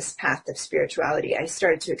onto this path of spirituality. I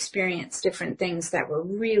started to experience different things that were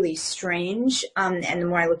really strange. And the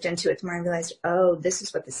more I looked into it, the more I realized, oh, this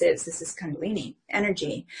is what this is. This is Kundalini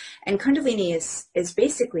energy. And Kundalini is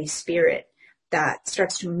basically spirit. that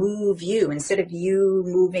starts to move you instead of you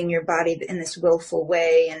moving your body in this willful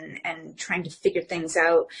way and trying to figure things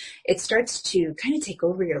out. It starts to kind of take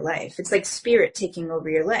over your life. It's like spirit taking over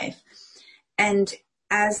your life. And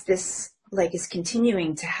as this like is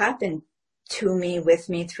continuing to happen to me, with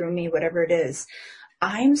me, through me, whatever it is,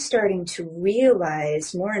 I'm starting to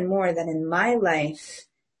realize more and more that in my life,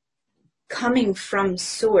 coming from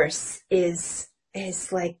source is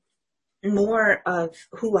like more of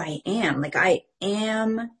who I am. Like I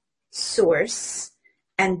am source,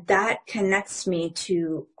 and that connects me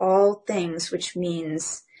to all things, which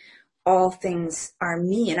means all things are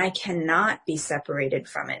me, and I cannot be separated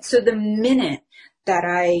from it. So the minute that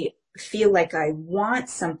I feel like I want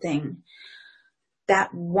something,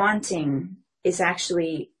 that wanting is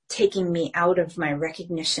actually taking me out of my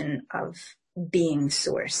recognition of being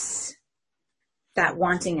source. That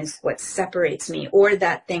wanting is what separates me, or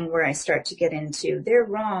that thing where I start to get into they're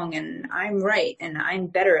wrong and I'm right and I'm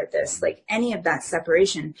better at this, like any of that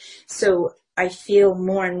separation. So I feel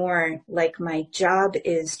more and more like my job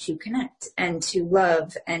is to connect and to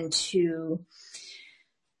love and to,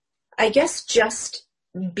 I guess, just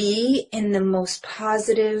be in the most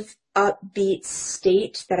positive, upbeat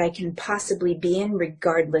state that I can possibly be in,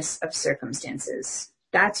 regardless of circumstances.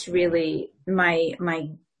 That's really my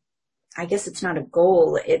I guess it's not a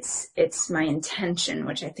goal. It's my intention,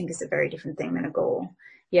 which I think is a very different thing than a goal.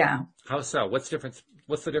 Yeah. How so? What's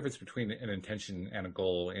the difference between an intention and a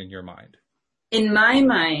goal in your mind? In my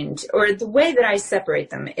mind, or the way that I separate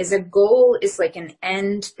them, is a goal is like an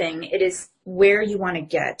end thing. It is where you want to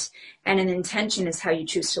get. And an intention is how you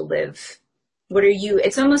choose to live.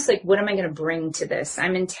 It's almost like, what am I going to bring to this?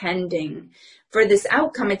 I'm intending for this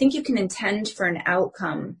outcome. I think you can intend for an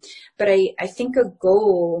outcome, but I think a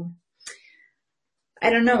goal, I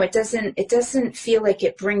don't know, it doesn't feel like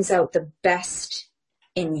it brings out the best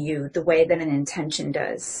in you the way that an intention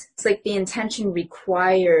does. It's like the intention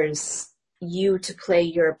requires you to play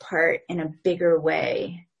your part in a bigger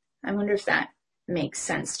way. I wonder if that makes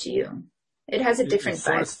sense to you. It has a different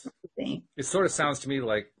vibe. It sort of sounds to me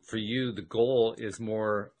like for you, the goal is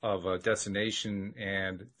more of a destination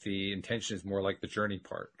and the intention is more like the journey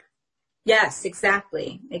part. Yes,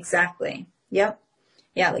 exactly. Exactly. Yep.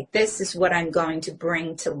 Yeah, like this is what I'm going to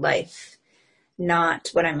bring to life, not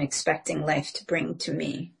what I'm expecting life to bring to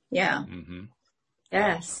me. Yeah. Mm-hmm.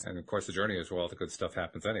 Yes. And of course, the journey is where all the good stuff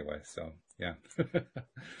happens anyway. So, yeah.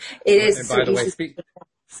 It is. And by the way,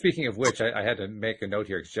 speaking of which, I had to make a note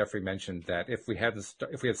here because Jeffrey mentioned that if we had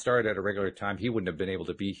started at a regular time, he wouldn't have been able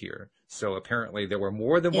to be here. So apparently, there were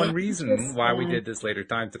more than one reason why we did this later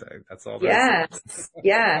time today. That's all. Yes.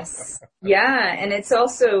 Yes. Yeah. And it's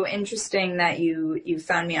also interesting that you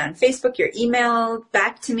found me on Facebook. Your email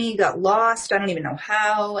back to me got lost. I don't even know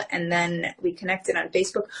how. And then we connected on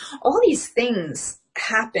Facebook. All these things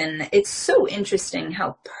happen. It's so interesting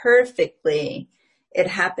how perfectly it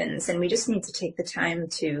happens, and we just need to take the time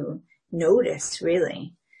to notice,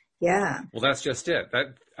 really. Yeah. Well, that's just it.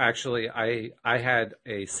 That actually, I had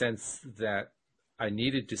a sense that I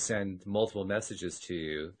needed to send multiple messages to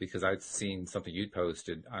you because I'd seen something you'd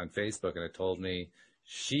posted on Facebook, and it told me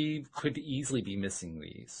she could easily be missing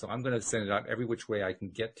these. So I'm going to send it out every which way I can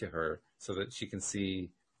get to her so that she can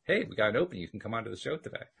see, hey, we got an opening. You can come onto the show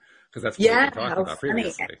today. Because that's what we've been talking about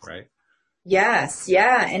previously, right? Yes,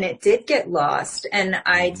 yeah, and it did get lost. And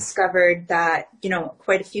I discovered that,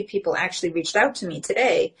 quite a few people actually reached out to me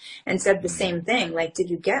today and said the same thing. Like, did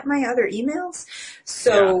you get my other emails?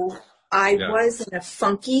 So I was in a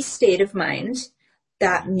funky state of mind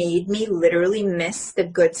that made me literally miss the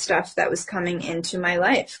good stuff that was coming into my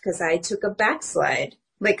life because I took a backslide.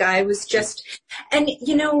 Like I was just, and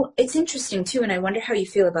it's interesting too, and I wonder how you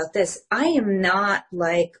feel about this. I am not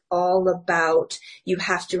like all about you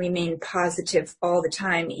have to remain positive all the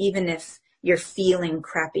time, even if you're feeling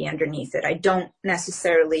crappy underneath it. I don't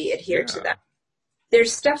necessarily adhere to that.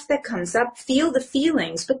 There's stuff that comes up, feel the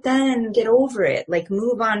feelings, but then get over it. Like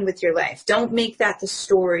move on with your life. Don't make that the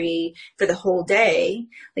story for the whole day.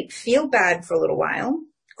 Like feel bad for a little while,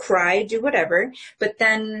 cry, do whatever, but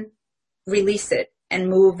then release it and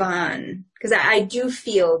move on. Because I do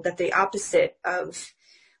feel that the opposite of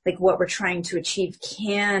like what we're trying to achieve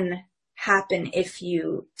can happen if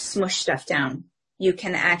you smush stuff down. You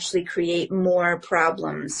can actually create more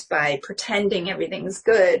problems by pretending everything's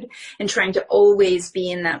good and trying to always be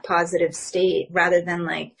in that positive state rather than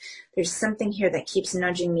like, there's something here that keeps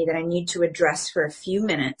nudging me that I need to address for a few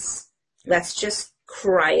minutes. Let's just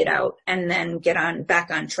cry it out and then get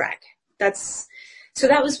back on track. So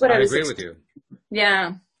that was what I was. I agree with you.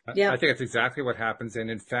 Yeah. Yeah. I think that's exactly what happens. And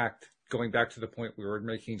in fact, going back to the point we were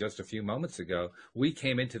making just a few moments ago, we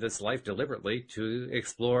came into this life deliberately to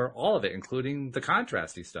explore all of it, including the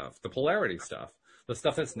contrasty stuff, the polarity stuff, the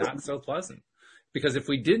stuff that's not so pleasant. Because if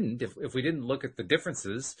we didn't, if we didn't look at the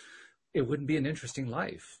differences, it wouldn't be an interesting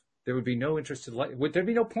life. There would be no interest in life. There'd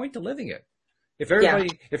be no point to living it. If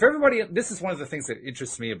everybody, this is one of the things that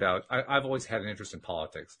interests me about, I've always had an interest in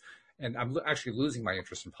politics. And I'm actually losing my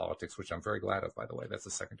interest in politics, which I'm very glad of, by the way. That's a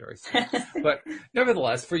secondary thing. But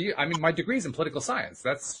nevertheless, for you, I mean, my degree's in political science.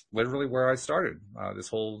 That's literally where I started. This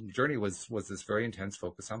whole journey was this very intense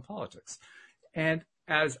focus on politics. And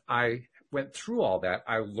as I went through all that,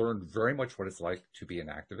 I learned very much what it's like to be an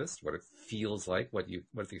activist, what it feels like, what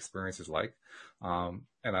the experience is like.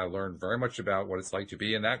 And I learned very much about what it's like to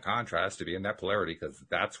be in that contrast, to be in that polarity, because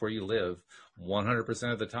that's where you live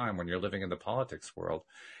 100% of the time when you're living in the politics world.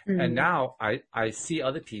 Mm-hmm. And now I see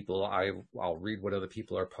other people, I'll read what other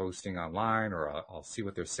people are posting online, or I'll see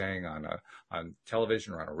what they're saying on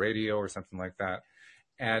television or on a radio or something like that.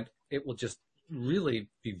 And it will just really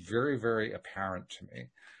be very, very apparent to me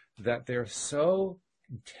that they're so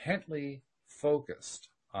intently focused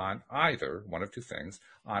on either one of two things,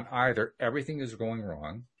 on either everything is going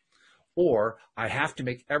wrong, or I have to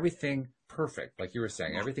make everything perfect. Like you were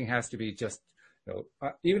saying, everything has to be just,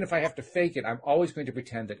 even if I have to fake it, I'm always going to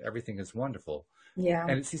pretend that everything is wonderful. Yeah.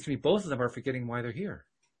 And it seems to me both of them are forgetting why they're here.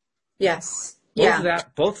 Yes.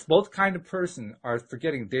 Both kind of person are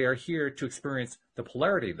forgetting they are here to experience the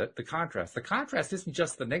polarity, the contrast. The contrast isn't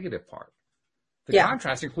just the negative part. The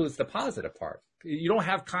contrast includes the positive part. You don't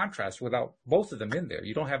have contrast without both of them in there.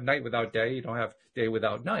 You don't have night without day. You don't have day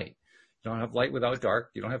without night. You don't have light without dark.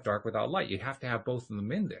 You don't have dark without light. You have to have both of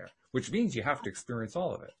them in there, which means you have to experience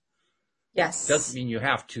all of it. Yes. Doesn't mean you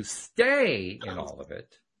have to stay in all of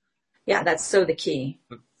it. Yeah, that's so the key.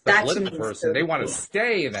 The political person, they want to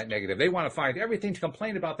stay in that negative. They want to find everything to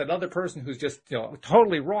complain about that other person who's just,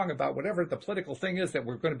 totally wrong about whatever the political thing is that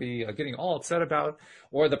we're going to be getting all upset about,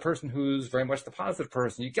 or the person who's very much the positive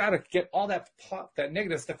person. You got to get all that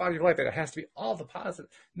negative stuff out of your life. It has to be all the positive.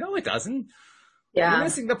 No, it doesn't. Yeah. You're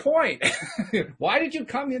missing the point. Why did you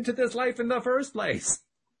come into this life in the first place?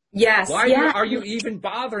 Yes. Why are you even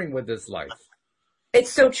bothering with this life? It's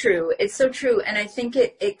so true. It's so true. And I think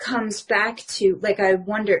it comes back to, like, I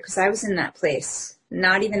wonder, because I was in that place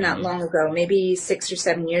not even that long ago, maybe 6 or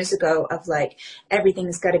 7 years ago, of like,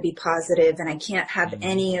 everything's got to be positive and I can't have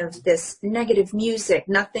any of this negative music.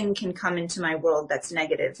 Nothing can come into my world that's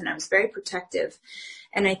negative. And I was very protective.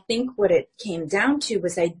 And I think what it came down to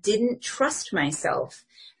was I didn't trust myself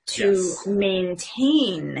to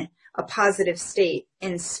maintain a positive state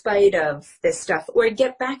in spite of this stuff, or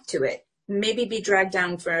get back to it. Maybe be dragged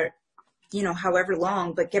down for, however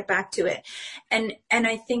long, but get back to it. And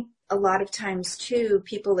I think a lot of times too,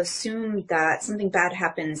 people assume that something bad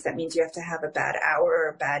happens, that means you have to have a bad hour or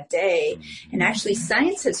a bad day. And actually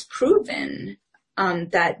science has proven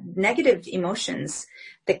that negative emotions,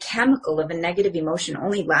 the chemical of a negative emotion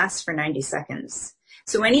only lasts for 90 seconds.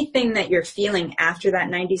 So anything that you're feeling after that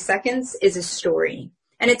 90 seconds is a story.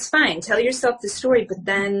 And it's fine. Tell yourself the story, but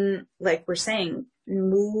then, like we're saying,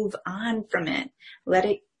 move on from it. Let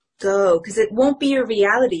it go, because it won't be your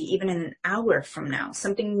reality even in an hour from now.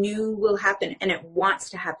 Something new will happen, and it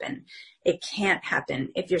wants to happen. It can't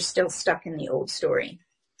happen if you're still stuck in the old story.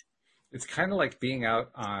 It's kind of like being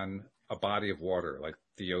out on a body of water, like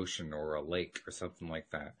the ocean or a lake or something like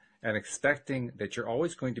that, and expecting that you're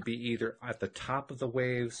always going to be either at the top of the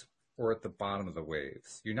waves or at the bottom of the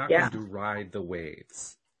waves. You're not going to ride the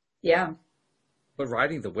waves. Yeah. But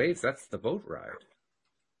riding the waves, that's the boat ride.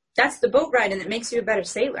 That's the boat ride, and it makes you a better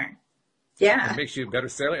sailor. Yeah. It makes you a better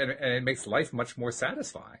sailor, and it makes life much more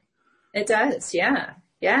satisfying. It does, yeah.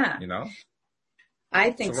 Yeah.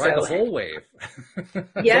 I think so. Ride the whole wave.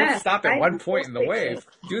 Yeah. Don't stop at one point in the wave.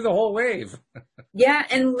 Do the whole wave. Yeah,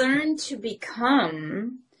 and learn to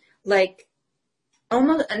become like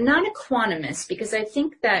almost not a quantumist, because I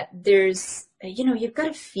think that there's, you've got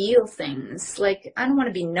to feel things. Like, I don't want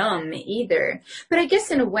to be numb either, but I guess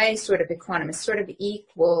in a way, sort of a quantumist, sort of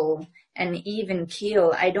equal and even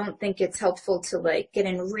keel. I don't think it's helpful to like get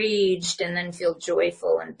enraged and then feel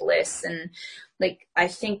joyful and bliss. And like, I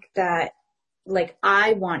think that like,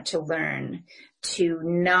 I want to learn to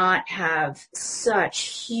not have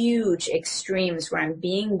such huge extremes where I'm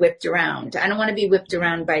being whipped around. I don't want to be whipped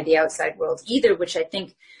around by the outside world either, which I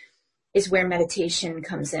think is where meditation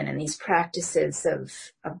comes in, and these practices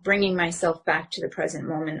of bringing myself back to the present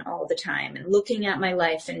moment all the time and looking at my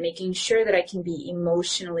life and making sure that I can be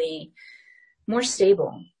emotionally more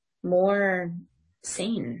stable, more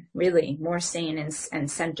sane, really more sane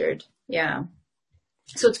and centered. Yeah.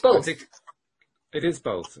 So it's both. It is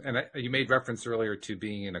both. And you made reference earlier to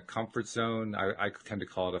being in a comfort zone. I tend to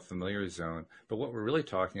call it a familiar zone. But what we're really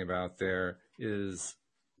talking about there is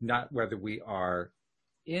not whether we are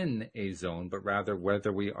in a zone, but rather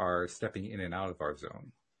whether we are stepping in and out of our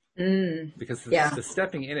zone. Because the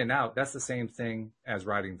stepping in and out, that's the same thing as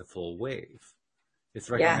riding the full wave. It's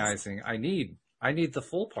recognizing I need the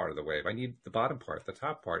full part of the wave. I need the bottom part, the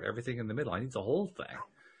top part, everything in the middle. I need the whole thing.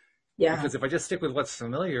 Yeah. Because if I just stick with what's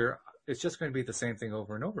familiar, it's just going to be the same thing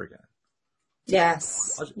over and over again.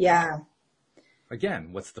 Yes. Yeah.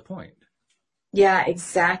 Again, what's the point? Yeah,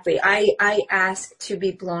 exactly. I ask to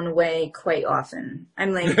be blown away quite often.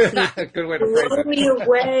 I'm like, please good way to blow me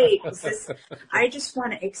away. I just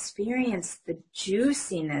want to experience the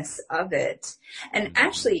juiciness of it. And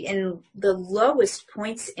actually, in the lowest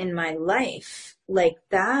points in my life, like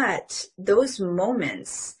that, those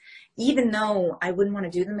moments, even though I wouldn't want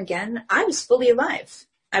to do them again, I was fully alive.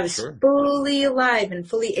 I was fully alive and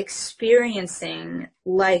fully experiencing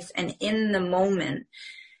life and in the moment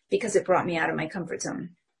because it brought me out of my comfort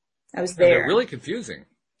zone. I was there. And they're really confusing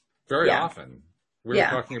very often. We were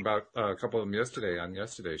talking about a couple of them yesterday on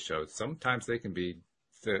yesterday's show. Sometimes they can be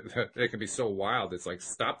so wild. It's like,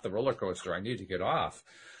 stop the roller coaster. I need to get off.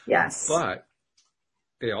 Yes. But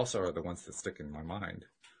they also are the ones that stick in my mind.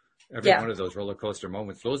 Every one of those roller coaster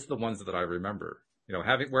moments, those are the ones that I remember. You know,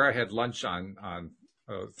 where I had lunch on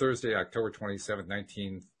Thursday, October 27th,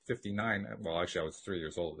 1959. Well, actually, I was 3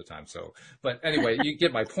 years old at the time. So, but anyway, you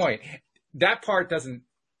get my point. That part doesn't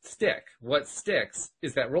stick. What sticks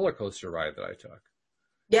is that roller coaster ride that I took.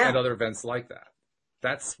 Yeah. And other events like that.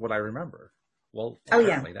 That's what I remember. Well,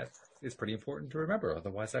 apparently that is pretty important to remember.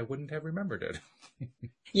 Otherwise, I wouldn't have remembered it.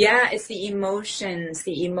 Yeah, it's the emotions.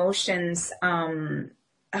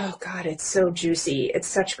 Oh God, it's so juicy. It's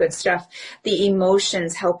such good stuff. The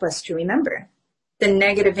emotions help us to remember the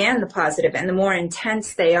negative and the positive. And the more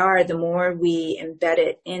intense they are, the more we embed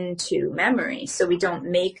it into memory. So we don't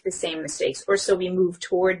make the same mistakes, or so we move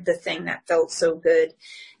toward the thing that felt so good.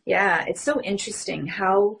 Yeah, it's so interesting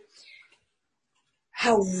how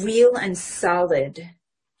real and solid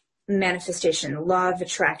manifestation, law of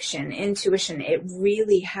attraction, intuition, it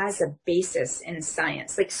really has a basis in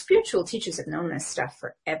science. Like, spiritual teachers have known this stuff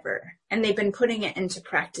forever, and they've been putting it into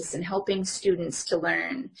practice and helping students to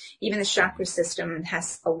learn. Even the chakra system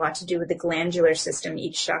has a lot to do with the glandular system.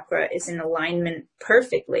 Each chakra is in alignment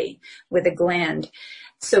perfectly with a gland.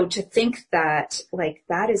 So to think that, like,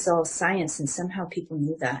 that is all science, and somehow people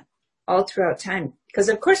knew that all throughout time, because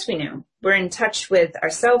of course we knew. We're in touch with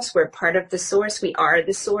ourselves. We're part of the source. We are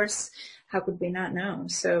the source. How could we not know?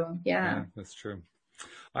 So, yeah that's true.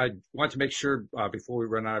 I want to make sure before we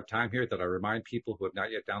run out of time here that I remind people who have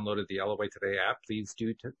not yet downloaded the LOA Today app, please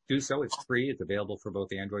do so. It's free. It's available for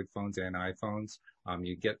both Android phones and iPhones.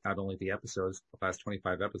 You get not only the episodes, the last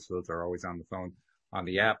 25 episodes are always on the phone on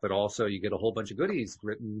the app, but also you get a whole bunch of goodies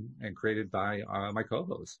written and created by my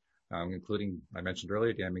co-hosts, including, I mentioned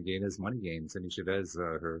earlier, Dan McGaina's Money Games, Cindy Chavez,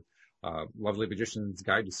 her Lovely Magician's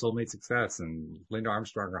Guide to Soulmate Success, and Linda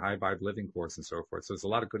Armstrong, her High Vibe Living course, and so forth. So there's a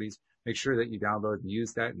lot of goodies. Make sure that you download and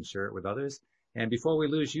use that and share it with others. And before we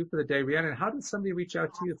lose you for the day, Rhiannon, how does somebody reach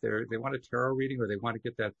out to you if they want a tarot reading, or they want to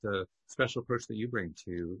get that special approach that you bring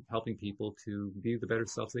to helping people to be the better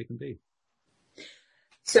selves they can be?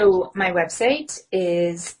 So my website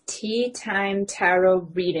is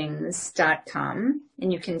teatimetarotreadings.com,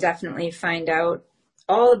 and you can definitely find out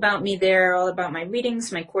all about me there, all about my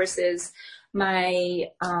readings, my courses, the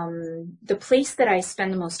place that I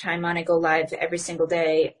spend the most time on. I go live every single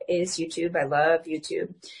day is YouTube. I love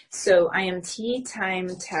YouTube. So I am Tea Time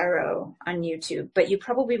Tarot on YouTube, but you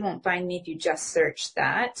probably won't find me if you just search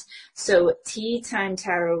that. So Tea Time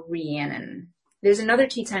Tarot Rhiannon. There's another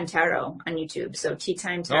Tea Time Tarot on YouTube. So Tea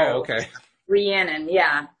Time Tarot. Oh, okay. Rhiannon.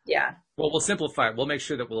 Yeah. Well, we'll simplify it. We'll make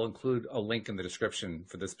sure that we'll include a link in the description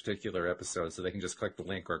for this particular episode, so they can just click the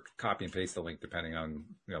link or copy and paste the link depending on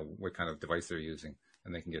what kind of device they're using,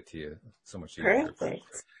 and they can get to you so much easier. Perfect.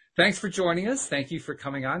 Thanks for joining us. Thank you for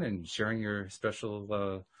coming on and sharing your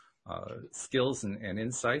special skills and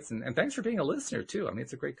insights, and thanks for being a listener too. I mean,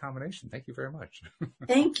 it's a great combination. Thank you very much.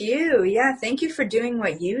 Thank you. Yeah, thank you for doing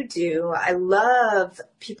what you do. I love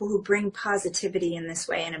people who bring positivity in this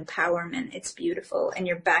way and empowerment. It's beautiful, and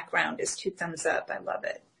your background is 2 thumbs up. I love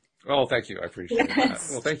it. Oh, thank you. I appreciate that.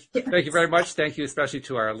 Well, thank you very much. Thank you especially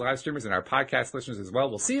to our live streamers and our podcast listeners as well.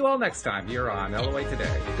 We'll see you all next time here on LOA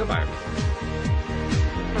Today. Goodbye, everyone.